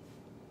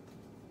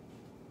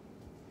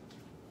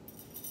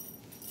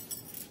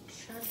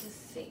 Trying to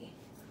see.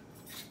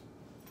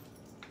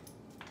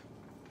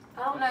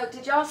 I don't know.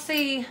 Did y'all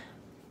see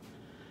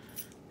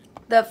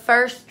the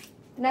first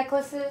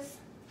necklaces?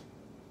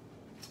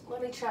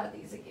 Let me try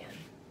these again.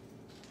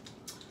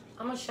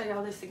 I'm going to show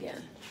y'all this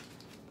again.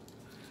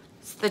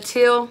 It's the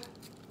teal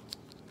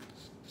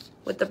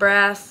with the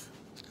brass,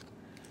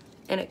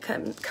 and it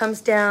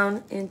comes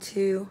down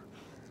into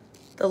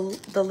the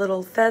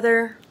little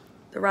feather,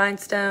 the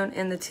rhinestone,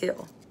 and the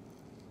teal.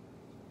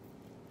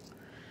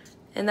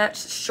 And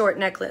that's short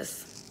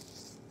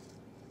necklace.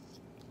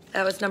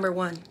 That was number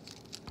 1.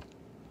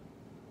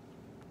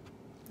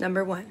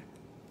 Number 1.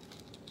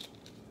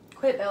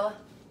 Quit, Bella.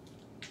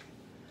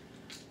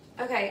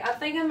 Okay, I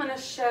think I'm going to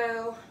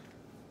show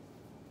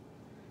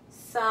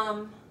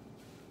some.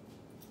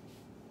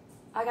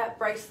 I got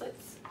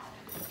bracelets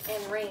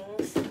and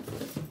rings. Let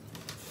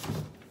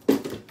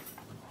me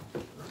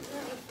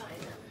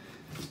find them.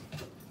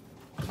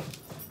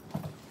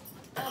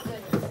 Oh,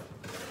 goodness.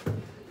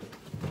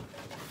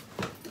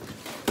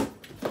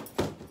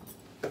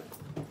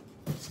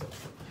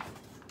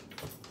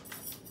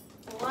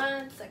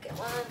 One second.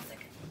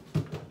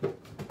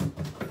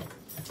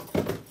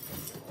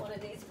 One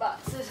of these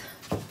boxes.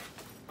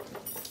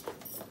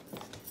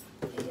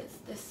 I think it's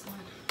this one.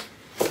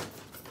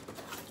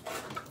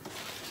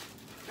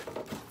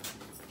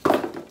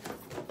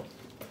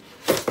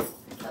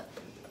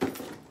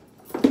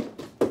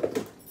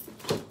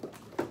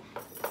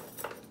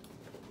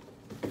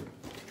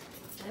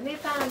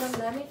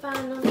 Let me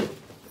find them.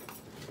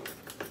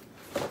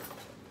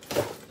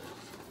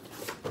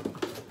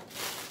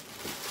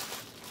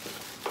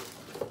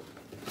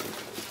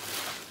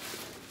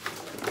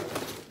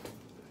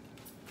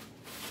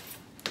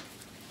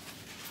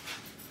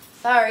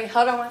 Sorry,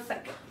 hold on 1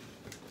 second.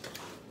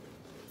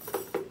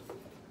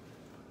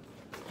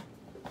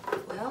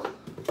 Well,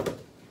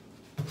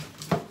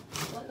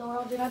 what in the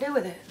world did I do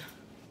with it?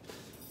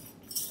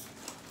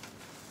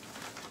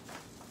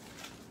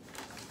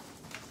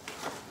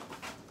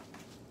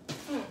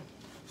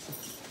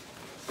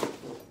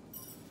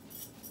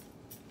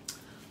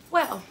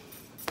 Well,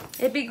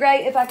 it'd be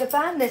great if I could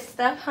find this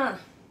stuff, huh?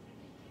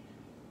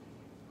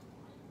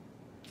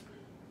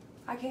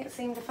 I can't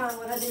seem to find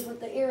what I did with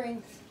the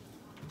earrings.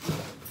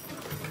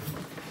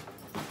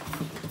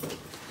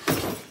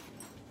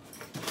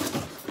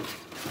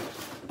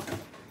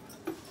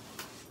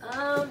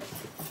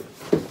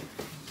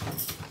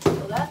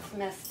 Well, that's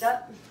messed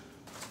up.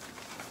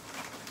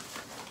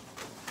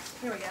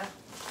 Here we go.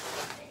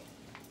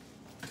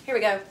 Here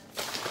we go.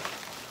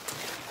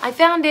 I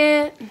found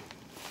it.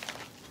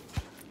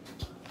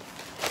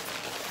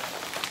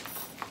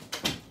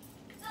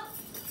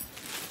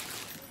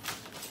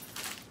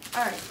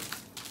 All right.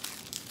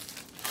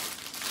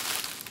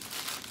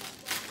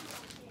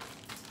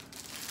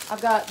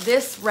 I've got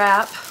this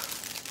wrap.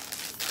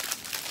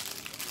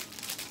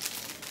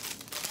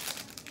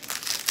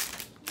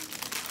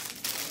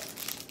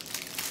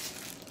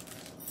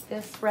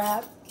 This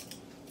wrap.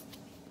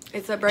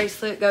 It's a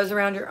bracelet, goes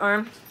around your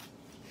arm.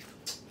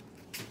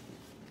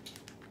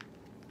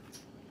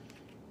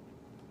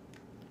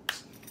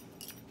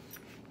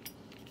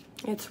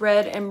 It's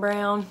red and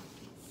brown.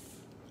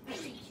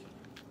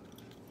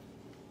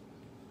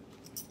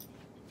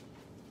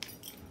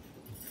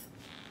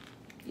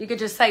 You could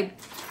just say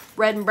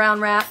red and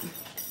brown wrap.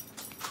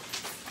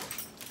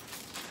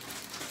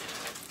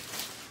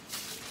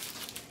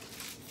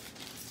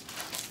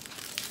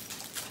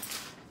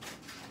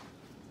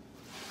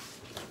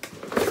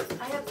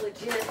 I have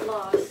legit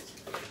lost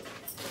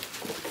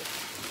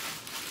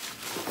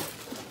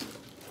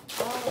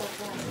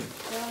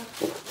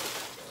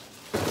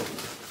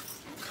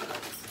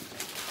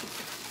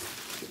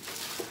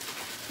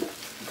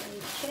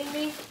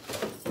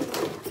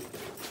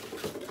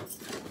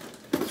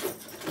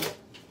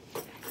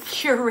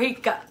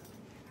Eureka.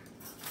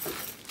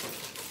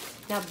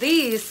 Now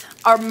these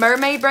are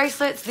mermaid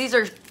bracelets. These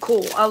are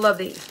cool. I love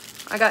these.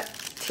 I got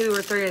 2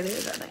 or 3 of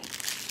these, I think.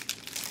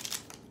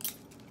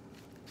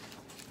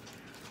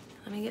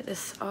 Let me get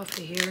this off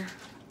of here.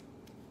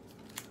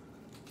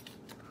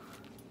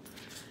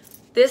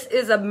 This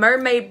is a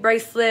mermaid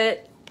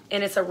bracelet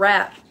and it's a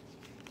wrap.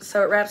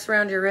 So it wraps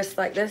around your wrist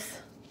like this.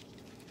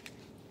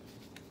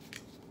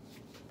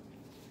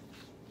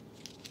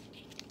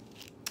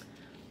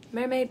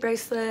 Mermaid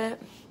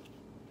bracelet.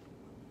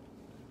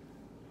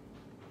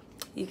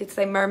 You could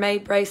say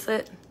mermaid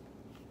bracelet.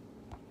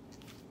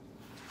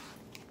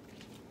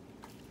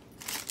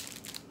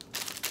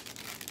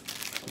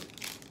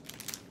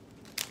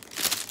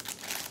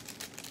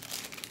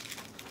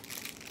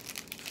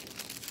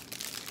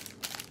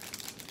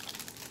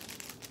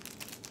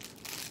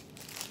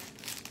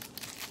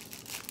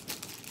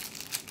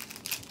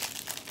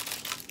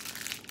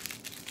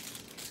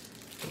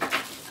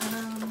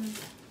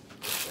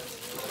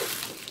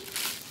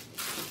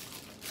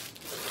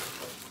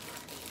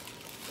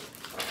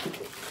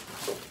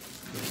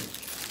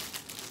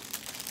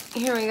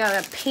 Here we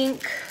got a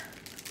pink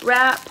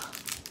wrap.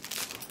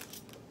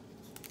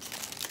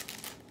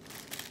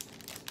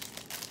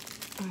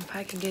 If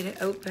I can get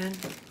it open.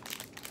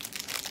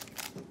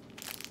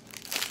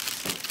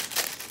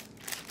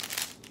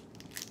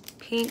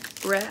 Pink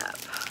wrap.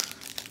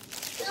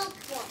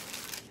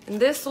 And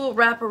this will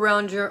wrap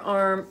around your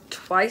arm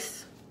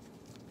twice.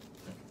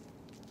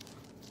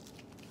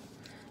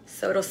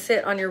 So it'll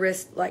sit on your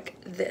wrist like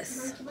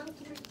this.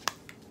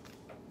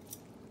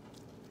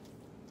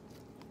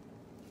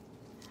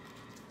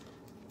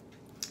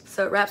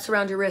 So it wraps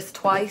around your wrist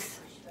twice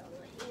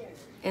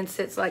and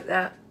sits like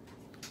that.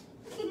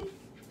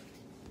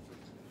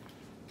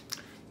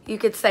 You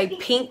could say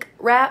pink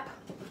wrap.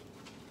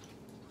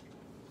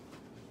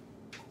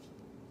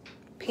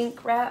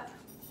 Pink wrap.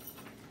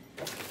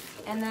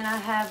 And then I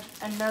have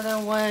another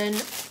one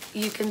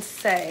you can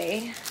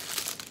say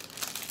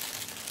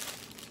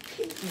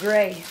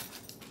gray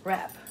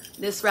wrap.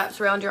 This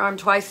wraps around your arm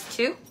twice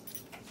too.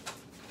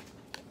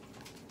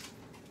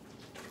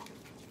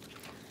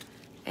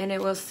 And it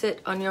will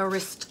sit on your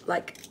wrist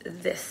like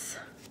this.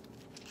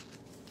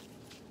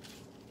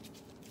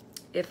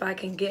 If I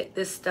can get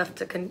this stuff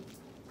to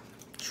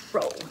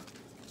control.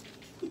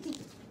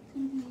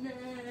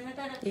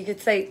 You could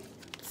say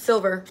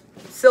silver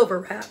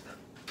wrap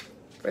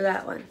for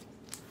that one.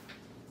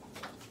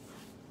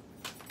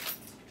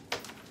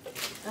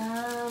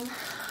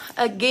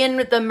 Again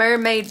with the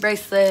mermaid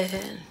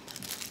bracelet.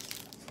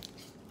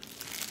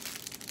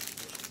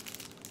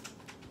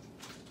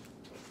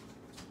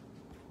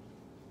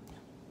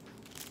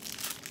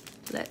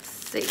 Let's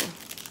see.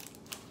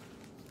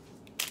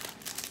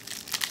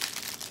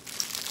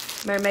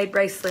 Mermaid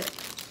bracelet.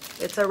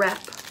 It's a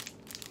wrap.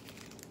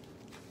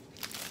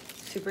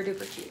 Super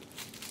duper cute.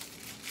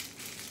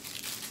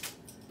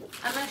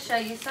 I'm going to show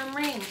you some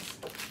rings.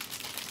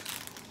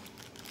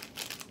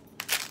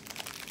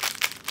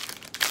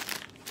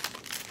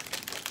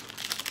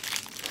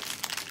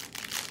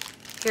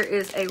 Here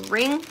is a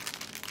ring.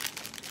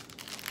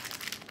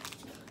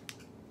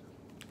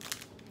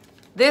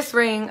 This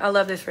ring, I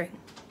love this ring.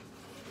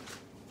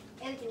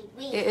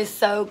 It is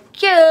so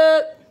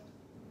cute.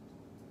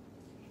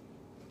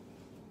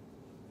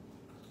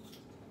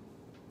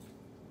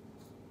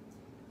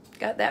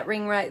 Got that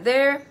ring right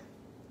there.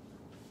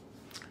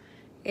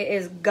 It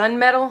is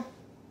gunmetal.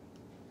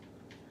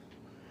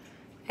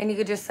 And you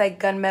could just say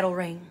gunmetal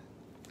ring.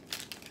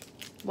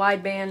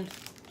 Wide band.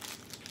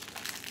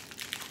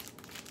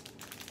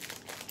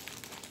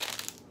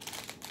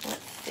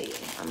 Let's see.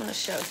 I'm going to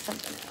show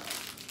something else.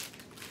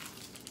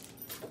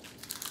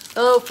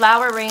 Oh,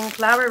 flower ring,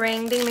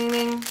 ding, ding,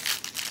 ding.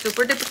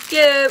 Super duper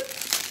cute.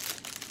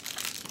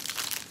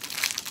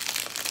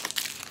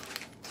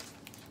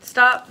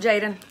 Stop,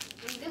 Jaden.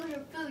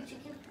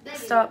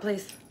 Stop,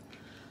 please.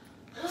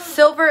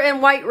 Silver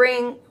and white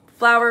ring,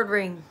 flowered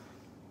ring.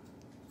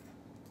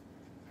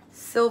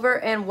 Silver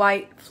and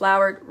white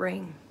flowered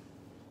ring.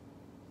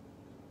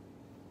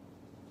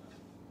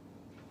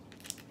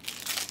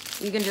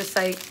 You can just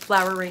say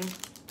flower ring.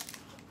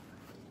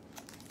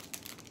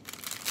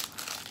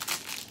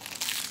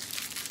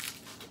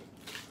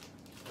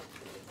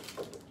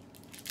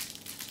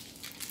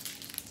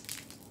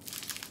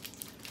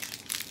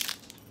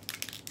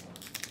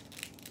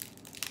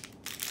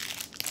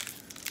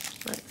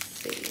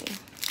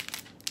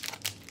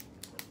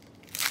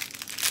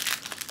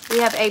 We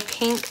have a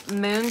pink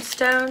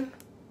moonstone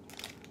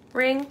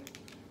ring.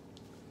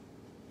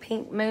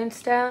 Pink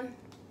moonstone.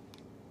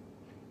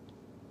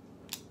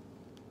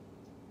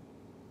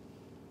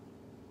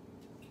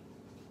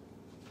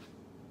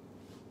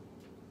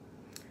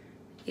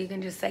 You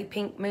can just say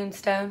pink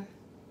moonstone.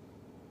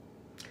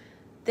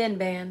 Thin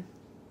band.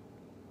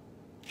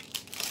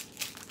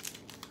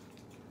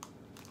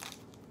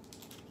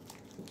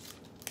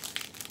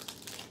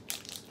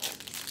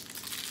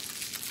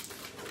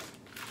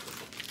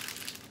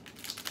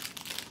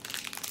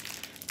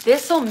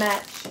 This will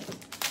match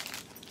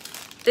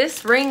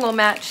This ring will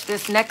match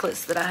this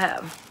necklace that I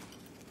have.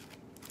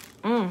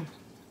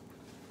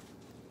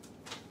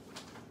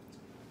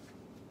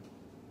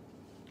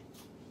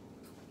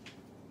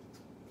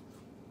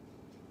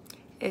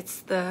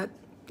 It's the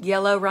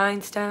yellow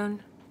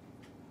rhinestone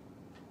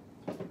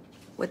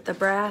with the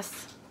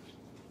brass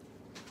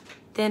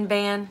thin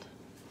band.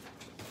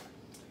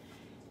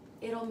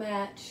 It'll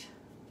match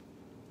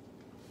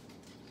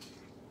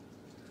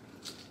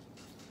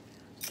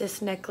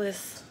this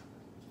necklace.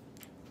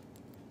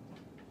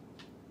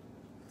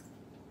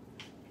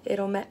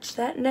 It'll match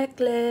that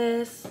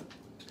necklace.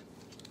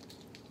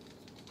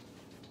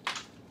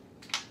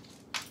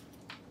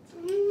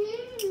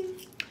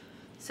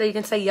 So you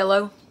can say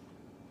yellow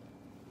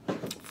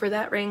for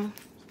that ring.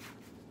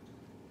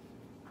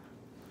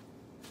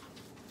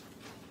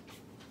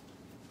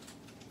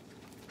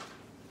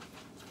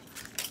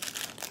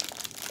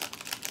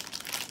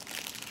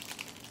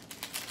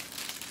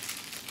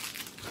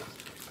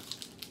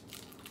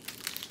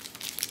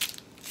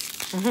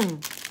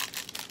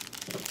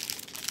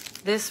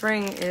 This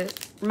ring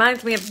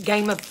reminds me of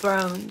Game of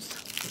Thrones.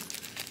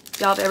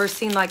 Y'all have ever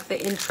seen like the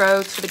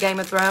intro to the Game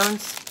of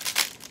Thrones?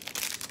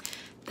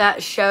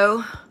 That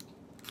show.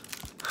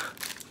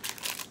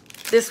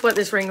 This is what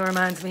this ring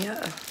reminds me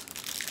of.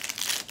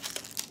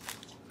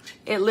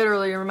 It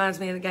literally reminds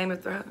me of the Game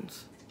of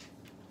Thrones.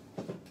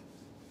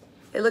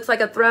 It looks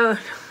like a throne.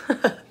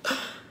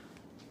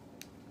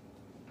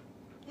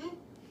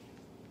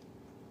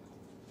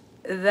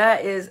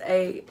 That is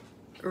a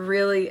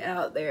really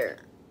out there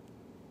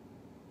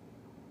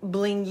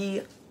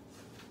blingy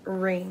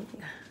ring.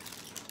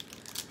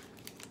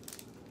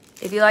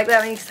 If you like that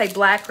one, you can say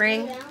black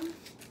ring.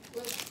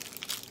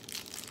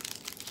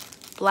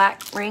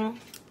 Black ring.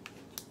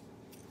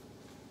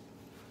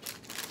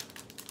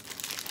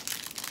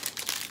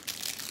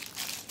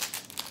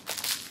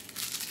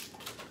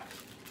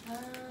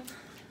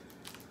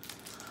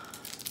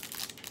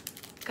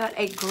 Got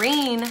a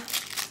green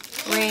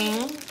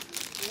ring.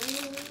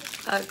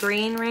 A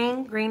green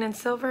ring, green and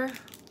silver.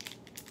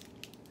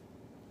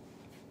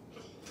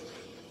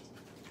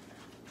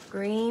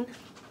 Green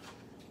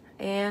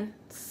and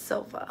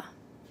silver.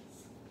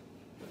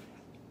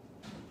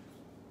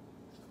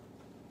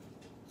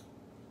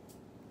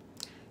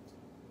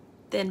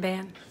 Thin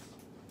band.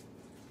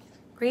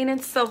 Green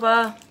and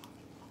silver.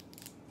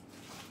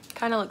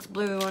 Kind of looks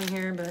blue on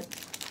here, but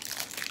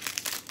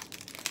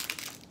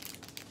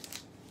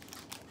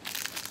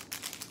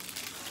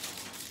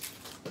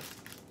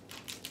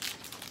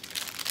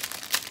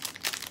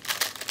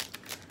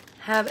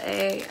have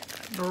a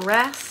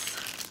brass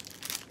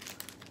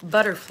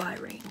butterfly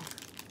ring.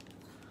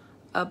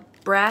 A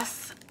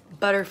brass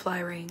butterfly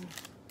ring.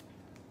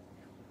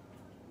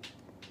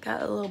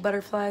 Got little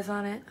butterflies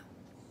on it.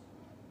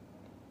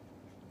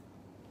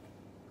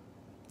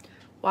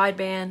 Wide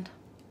band.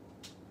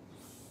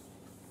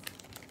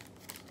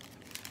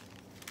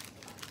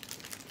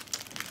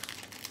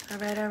 All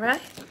right, all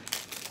right.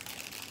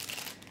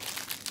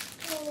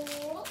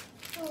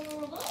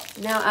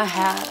 Now I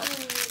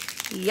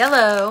have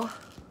yellow.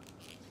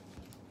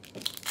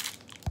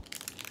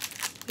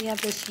 We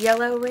have this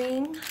yellow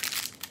ring.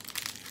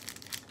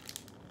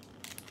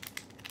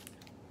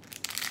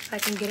 If I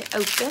can get it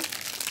open.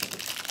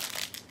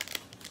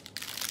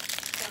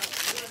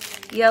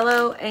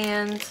 Yellow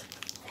and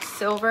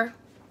silver.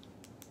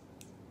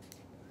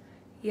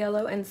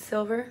 Yellow and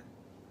silver.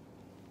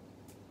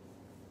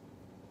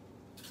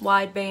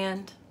 Wide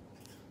band.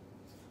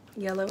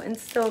 Yellow and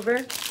silver.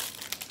 You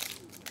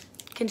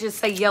can just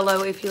say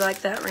yellow if you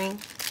like that ring.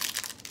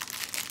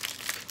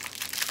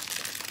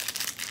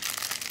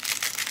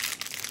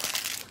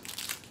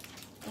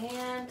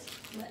 And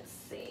let's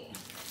see.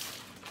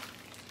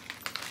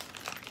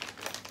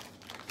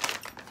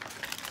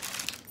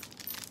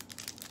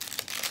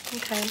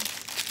 Okay.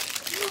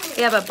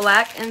 We have a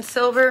black and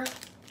silver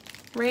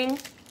ring.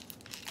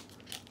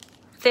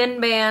 Thin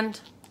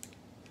band.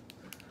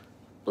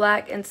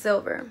 Black and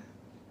silver.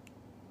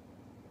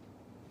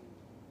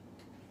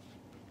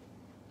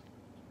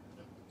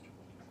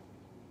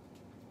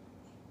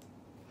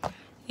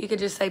 You could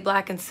just say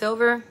black and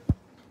silver.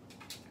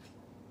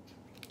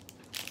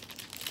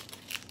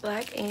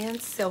 Black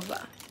and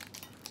silver.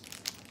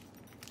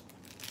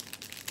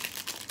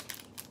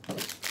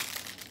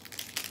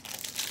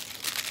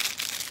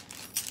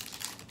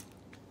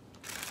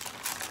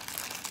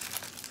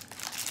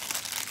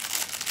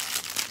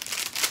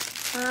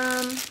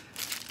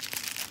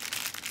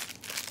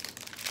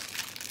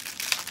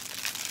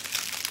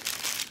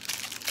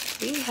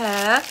 We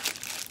have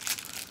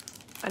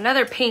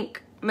another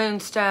pink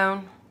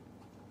moonstone.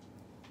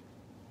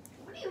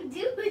 What are you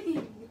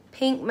doing?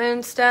 Pink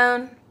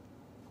moonstone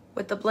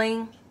with the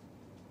bling.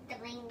 The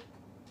ring.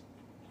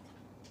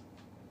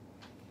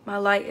 My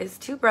light is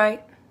too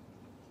bright.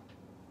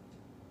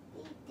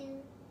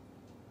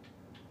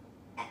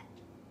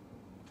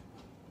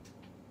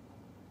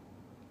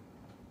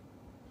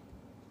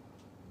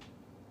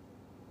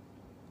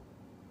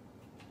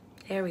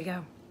 There we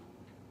go.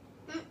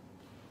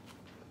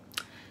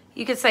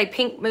 You could say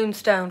pink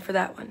moonstone for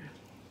that one.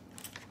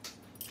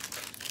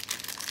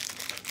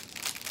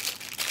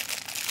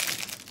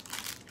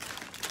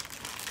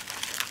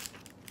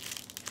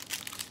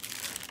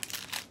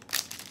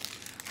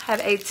 Have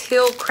a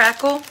teal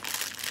crackle.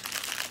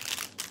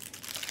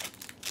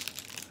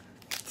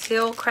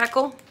 Teal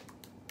crackle.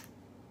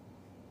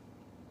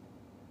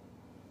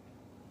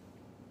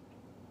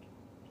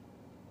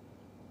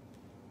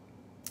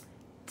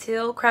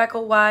 Teal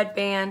crackle wide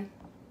band.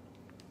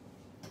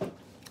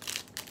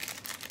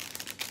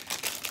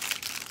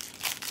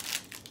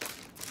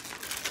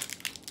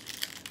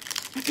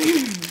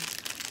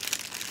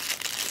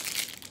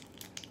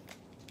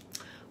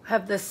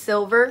 Have the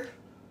silver.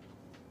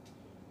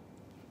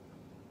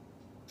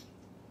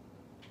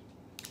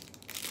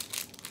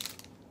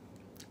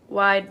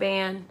 Wide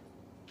band.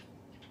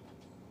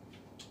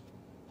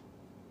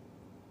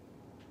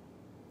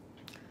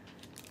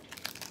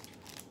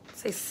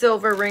 Say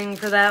silver ring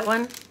for that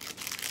one.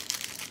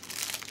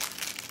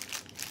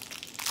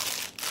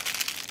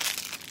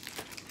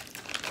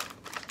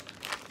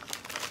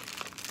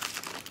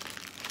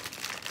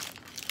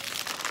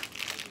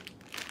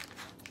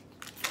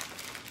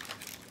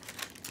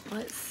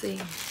 Let's see.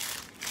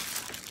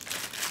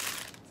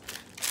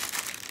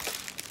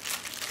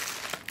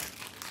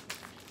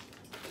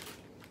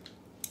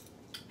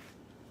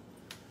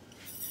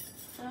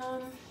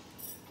 I'm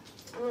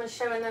going to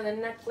show another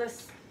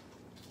necklace.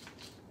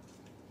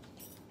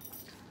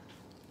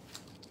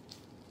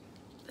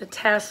 The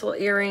tassel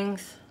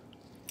earrings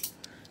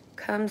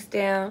comes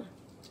down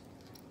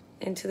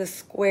into the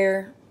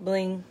square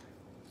bling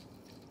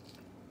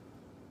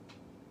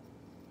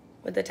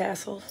with the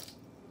tassels.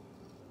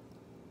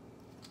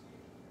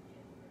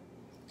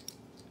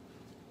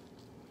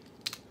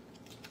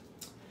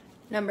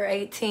 Number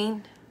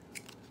 18.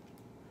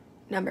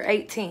 Number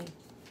 18.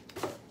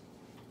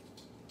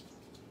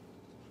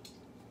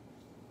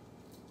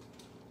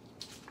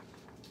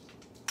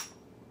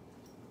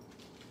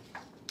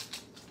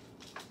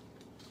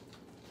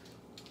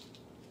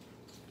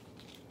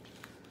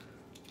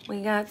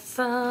 We got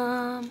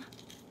some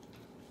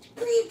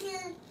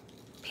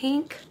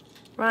pink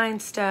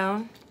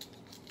rhinestone.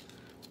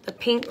 The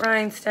pink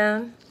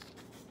rhinestone.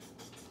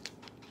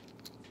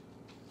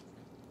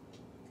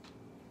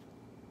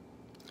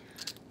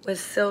 With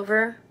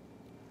silver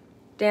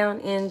down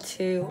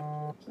into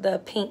the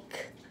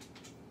pink.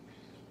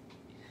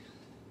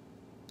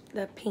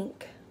 The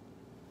pink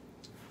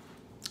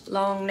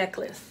long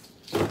necklace.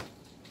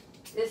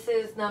 This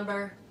is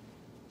number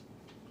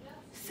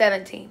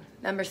 17.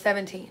 Number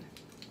 17.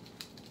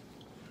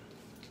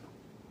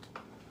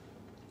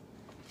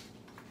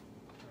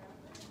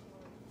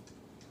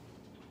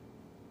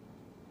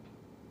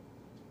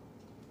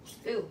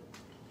 Ooh.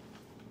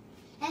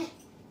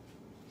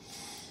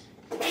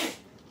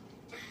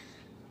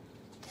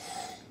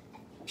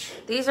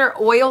 These are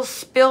oil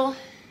spill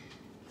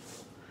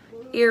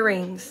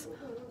earrings.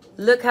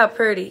 Look how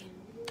pretty.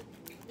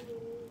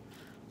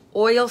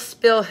 Oil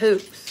spill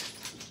hoops.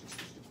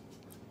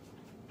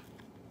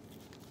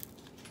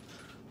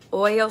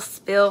 Oil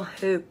spill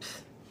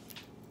hoops.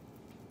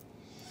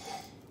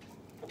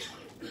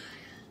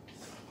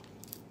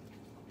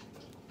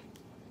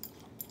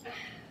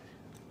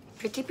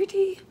 Pretty,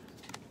 pretty.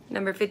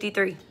 Number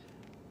 53.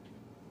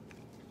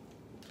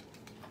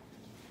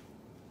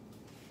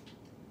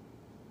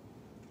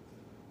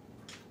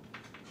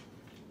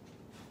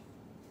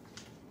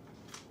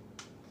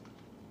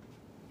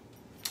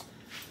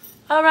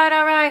 All right,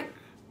 all right.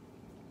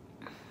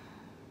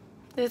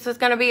 This is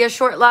going to be a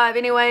short live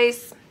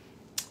anyways.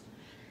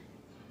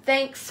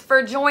 Thanks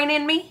for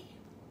joining me.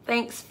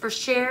 Thanks for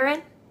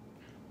sharing.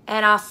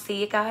 And I'll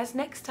see you guys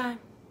next time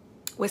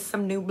with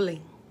some new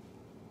bling.